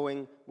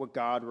fulfilling what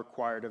God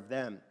required of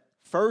them.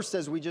 First,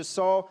 as we just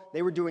saw,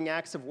 they were doing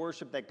acts of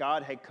worship that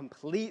God had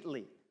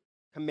completely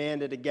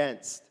commanded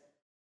against.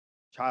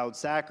 Child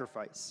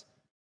sacrifice.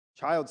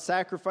 Child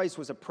sacrifice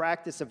was a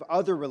practice of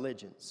other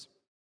religions,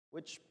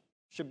 which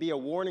should be a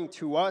warning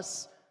to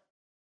us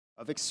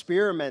of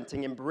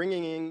experimenting and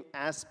bringing in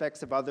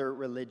aspects of other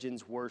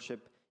religions'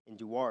 worship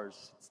into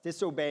ours. It's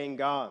disobeying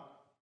God.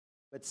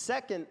 But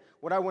second,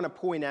 what I want to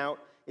point out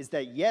is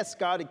that yes,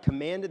 God had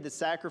commanded the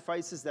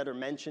sacrifices that are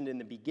mentioned in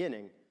the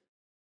beginning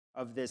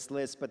of this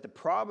list, but the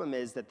problem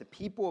is that the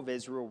people of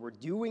Israel were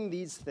doing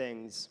these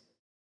things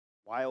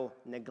while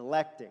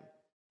neglecting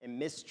and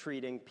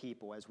mistreating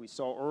people, as we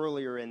saw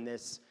earlier in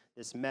this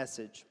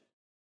message.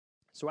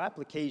 So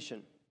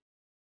application.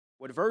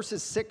 What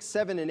verses 6,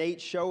 7, and 8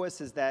 show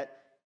us is that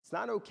it's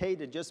not okay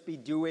to just be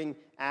doing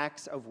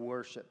acts of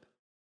worship.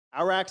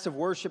 Our acts of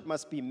worship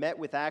must be met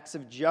with acts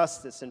of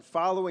justice and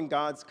following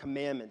God's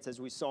commandments, as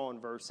we saw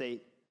in verse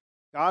 8.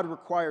 God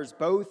requires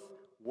both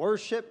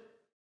worship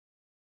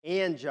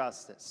and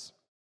justice.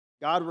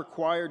 God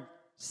required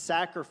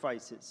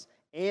sacrifices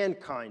and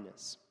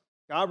kindness.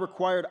 God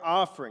required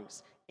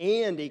offerings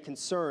and a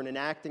concern in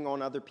acting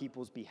on other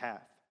people's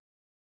behalf.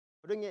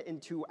 Putting it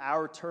into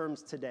our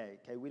terms today,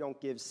 okay, we don't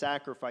give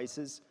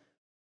sacrifices.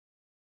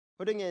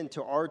 Putting it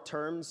into our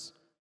terms,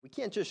 we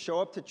can't just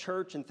show up to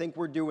church and think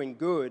we're doing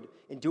good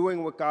and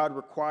doing what God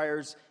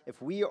requires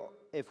if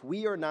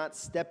we are not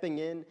stepping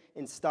in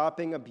and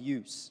stopping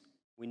abuse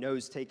we know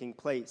is taking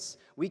place.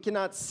 We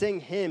cannot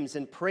sing hymns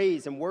and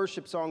praise and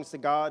worship songs to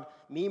God,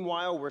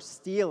 meanwhile we're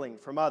stealing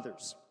from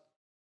others.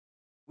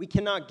 We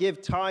cannot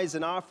give tithes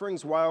and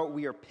offerings while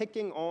we are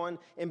picking on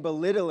and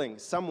belittling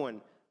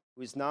someone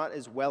who is not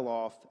as well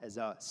off as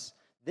us.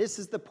 This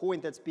is the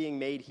point that's being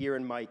made here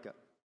in Micah.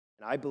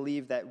 And I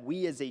believe that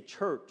we as a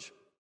church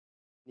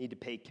need to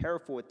pay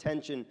careful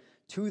attention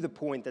to the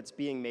point that's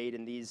being made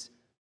in these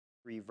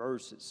 3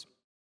 verses.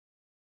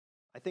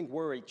 I think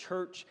we're a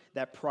church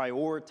that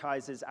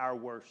prioritizes our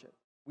worship.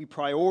 We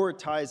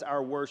prioritize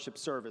our worship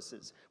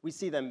services. We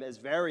see them as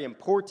very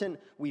important.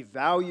 We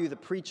value the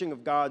preaching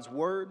of God's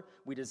word.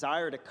 We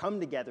desire to come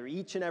together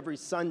each and every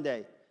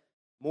Sunday,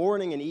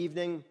 morning and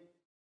evening.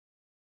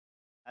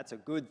 That's a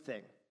good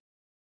thing.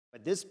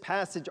 But this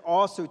passage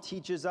also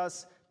teaches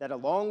us that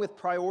along with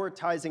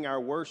prioritizing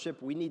our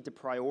worship, we need to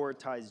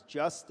prioritize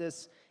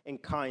justice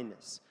and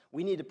kindness.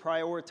 We need to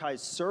prioritize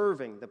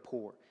serving the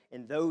poor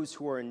and those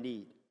who are in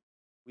need.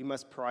 We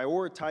must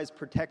prioritize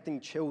protecting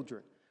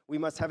children. We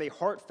must have a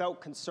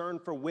heartfelt concern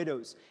for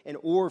widows and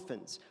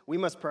orphans. We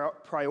must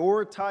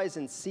prioritize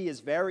and see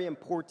as very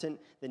important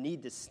the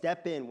need to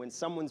step in when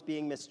someone's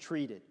being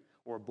mistreated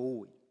or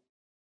bullied.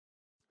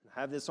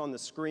 I have this on the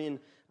screen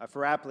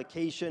for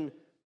application.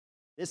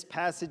 This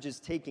passage is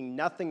taking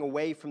nothing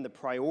away from the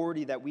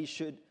priority that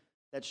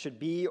should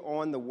be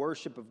on the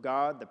worship of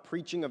God, the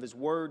preaching of his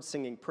word,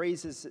 singing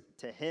praises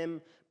to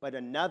him. But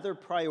another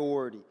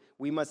priority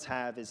we must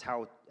have is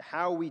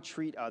how we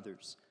treat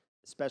others,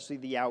 especially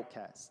the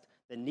outcast,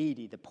 the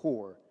needy, the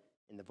poor,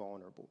 and the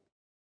vulnerable.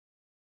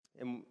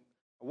 And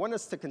I want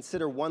us to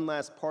consider one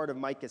last part of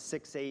Micah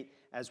 6:8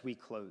 as we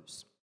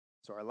close.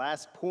 So our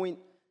last point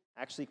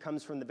actually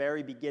comes from the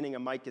very beginning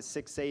of Micah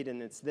 6:8,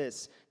 and it's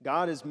this: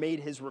 God has made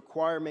his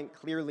requirement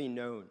clearly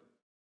known.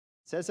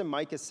 It says in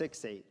Micah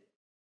 6:8,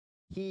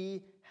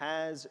 he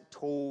has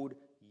told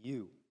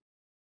you.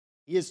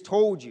 He has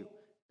told you.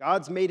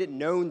 God's made it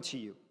known to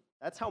you.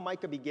 That's how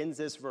Micah begins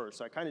this verse.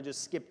 So I kind of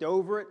just skipped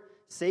over it,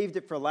 saved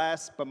it for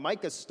last, but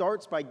Micah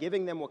starts by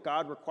giving them what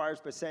God requires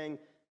by saying,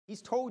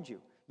 he's told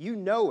you. You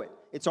know it.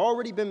 It's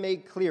already been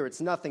made clear. It's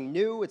nothing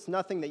new. It's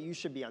nothing that you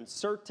should be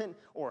uncertain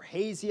or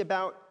hazy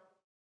about.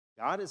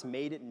 God has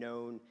made it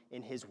known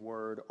in his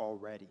word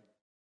already.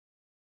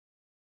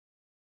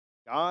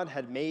 God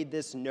had made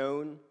this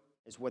known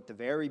is what the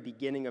very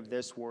beginning of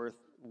this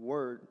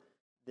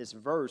this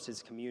verse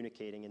is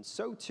communicating. And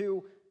so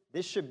too,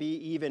 this should be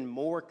even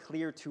more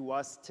clear to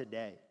us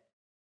today,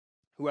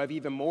 who have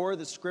even more of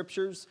the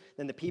scriptures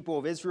than the people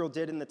of Israel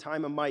did in the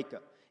time of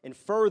Micah. And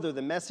further,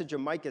 the message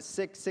of Micah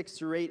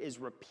 6:6-8 is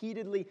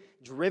repeatedly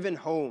driven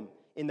home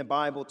in the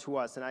Bible to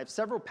us. And I have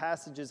several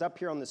passages up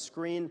here on the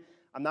screen.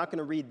 I'm not going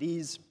to read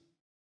these.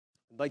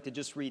 I'd like to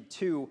just read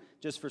 2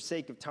 just for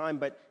sake of time,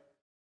 but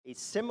a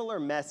similar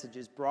message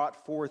is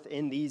brought forth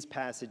in these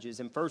passages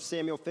in 1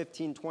 Samuel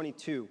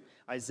 15:22,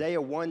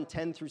 Isaiah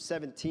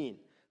 1:10-17,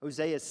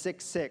 Hosea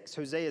 6:6,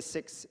 Hosea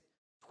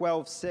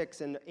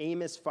 6:12-6, and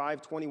Amos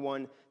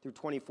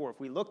 5:21-24. If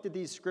we looked at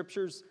these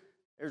scriptures,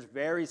 there's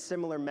very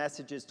similar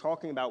messages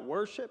talking about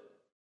worship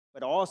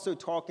but also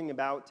talking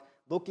about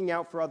looking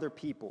out for other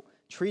people,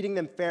 treating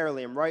them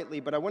fairly and rightly.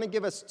 But I want to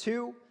give us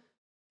two.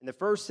 And the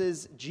first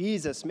is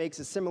Jesus makes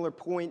a similar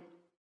point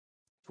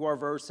to our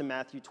verse in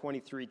Matthew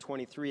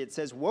 23:23. It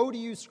says, "Woe to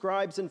you,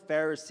 scribes and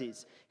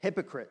Pharisees,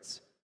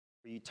 hypocrites,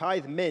 for you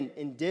tithe mint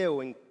and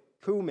dill and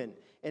cumin,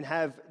 and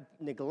have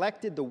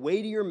neglected the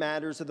weightier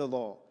matters of the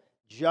law,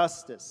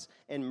 justice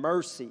and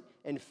mercy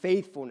and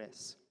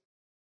faithfulness.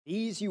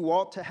 These you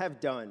ought to have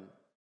done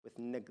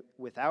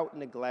without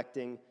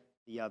neglecting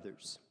the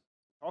others."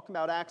 Talking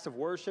about acts of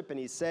worship, and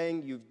he's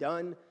saying you've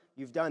done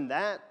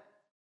that,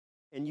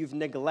 and you've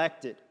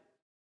neglected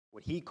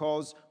what he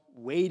calls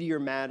weightier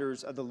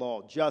matters of the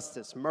law,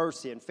 justice,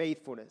 mercy, and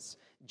faithfulness.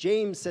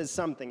 James says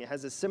something. It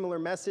has a similar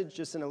message,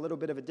 just in a little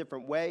bit of a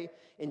different way.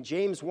 In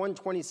James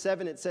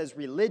 1:27, it says,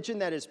 "Religion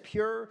that is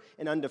pure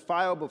and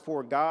undefiled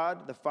before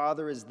God the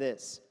Father is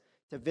this,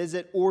 to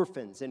visit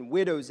orphans and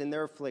widows in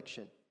their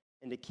affliction,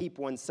 and to keep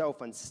oneself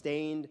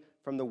unstained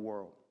from the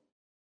world."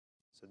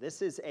 So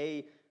this is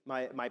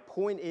my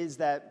point is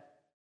that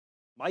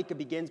Micah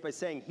begins by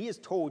saying, he has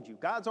told you.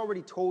 God's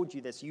already told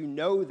you this. You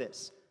know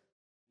this.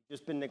 You've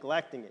just been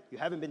neglecting it. You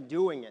haven't been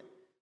doing it.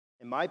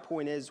 And my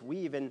point is, we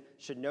even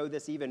should know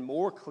this even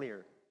more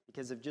clear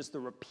because of just the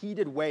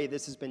repeated way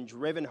this has been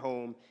driven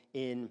home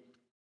in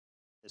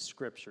the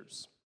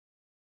Scriptures.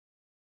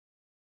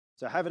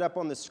 So I have it up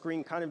on the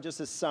screen, kind of just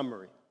a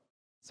summary,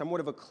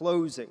 somewhat of a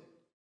closing.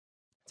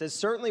 It says,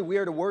 certainly we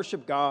are to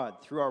worship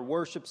God through our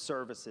worship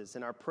services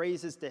and our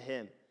praises to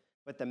Him.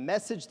 But the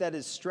message that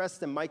is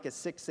stressed in Micah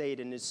 6:8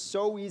 and is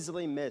so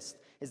easily missed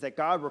is that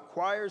God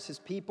requires His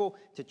people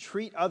to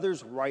treat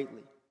others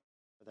rightly,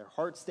 for their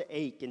hearts to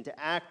ache and to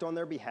act on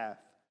their behalf.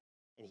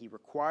 And He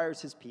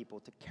requires His people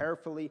to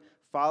carefully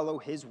follow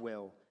His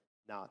will,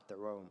 not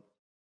their own.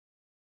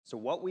 So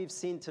what we've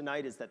seen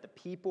tonight is that the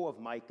people of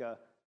Micah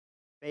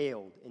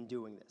failed in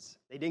doing this.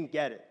 They didn't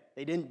get it.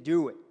 They didn't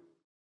do it.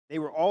 They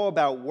were all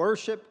about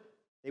worship.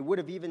 They would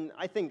have even,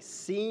 I think,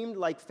 seemed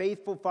like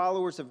faithful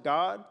followers of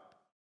God,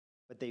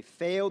 but they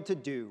failed to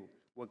do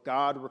what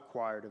God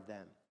required of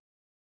them.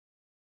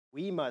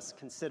 We must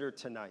consider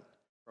tonight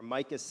from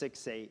Micah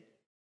 6:8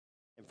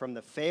 and from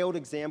the failed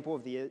example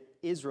of the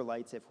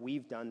Israelites if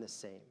we've done the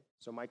same.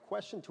 So my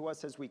question to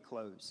us as we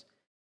close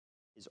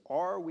is,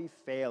 are we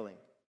failing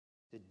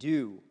to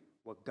do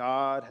what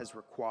God has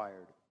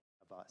required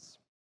of us?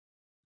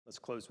 Let's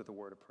close with a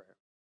word of prayer.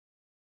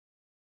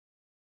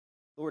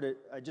 Lord,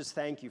 I just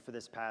thank You for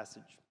this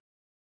passage.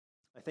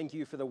 I thank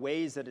You for the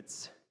ways that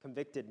it's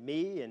convicted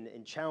me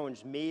and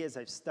challenged me as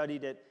I've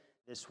studied it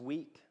this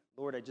week.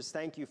 Lord, I just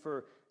thank You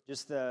for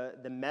just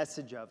the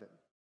message of it.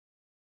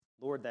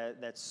 Lord,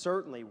 that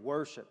certainly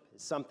worship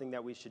is something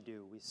that we should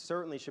do. We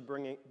certainly should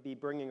be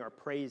bringing our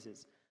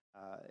praises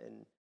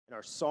and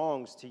our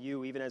songs to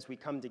You even as we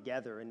come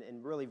together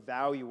and really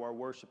value our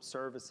worship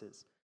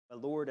services.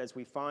 But Lord, as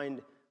we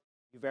find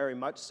You very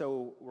much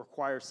so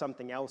require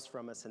something else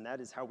from us, and that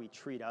is how we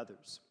treat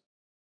others.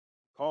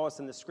 Call us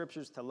in the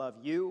Scriptures to love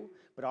You,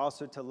 but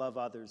also to love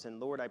others. And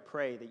Lord, I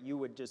pray that You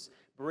would just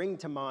bring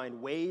to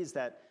mind ways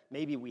that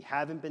maybe we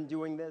haven't been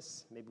doing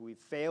this, maybe we've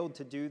failed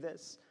to do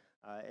this,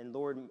 and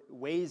Lord,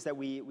 ways that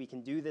we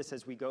can do this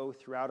as we go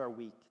throughout our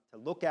week, to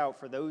look out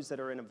for those that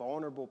are in a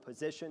vulnerable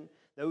position,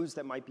 those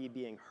that might be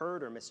being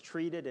hurt or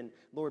mistreated, and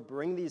Lord,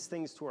 bring these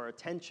things to our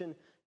attention,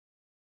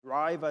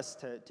 drive us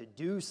to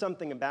do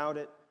something about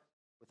it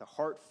with a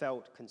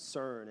heartfelt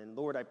concern. And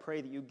Lord, I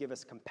pray that You give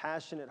us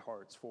compassionate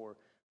hearts for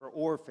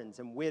orphans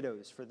and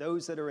widows, for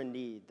those that are in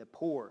need, the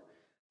poor.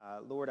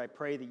 Lord, I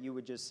pray that You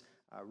would just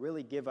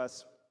really give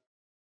us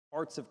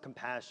hearts of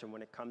compassion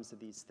when it comes to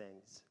these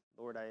things.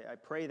 Lord, I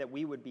pray that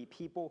we would be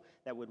people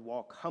that would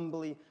walk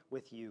humbly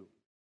with You,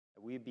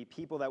 that we would be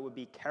people that would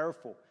be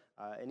careful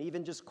and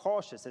even just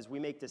cautious as we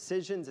make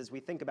decisions, as we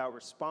think about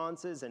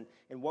responses and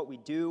what we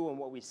do and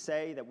what we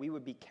say, that we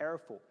would be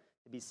careful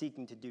to be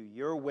seeking to do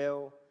Your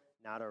will,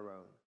 not our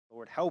own.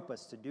 Lord, help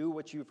us to do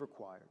what You've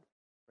required.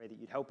 Pray that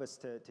You'd help us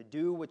to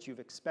do what You've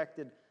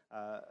expected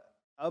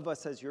of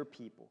us as Your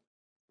people.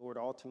 Lord,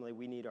 ultimately,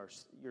 we need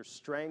Your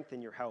strength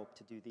and Your help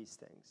to do these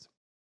things.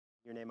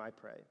 In Your name I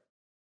pray.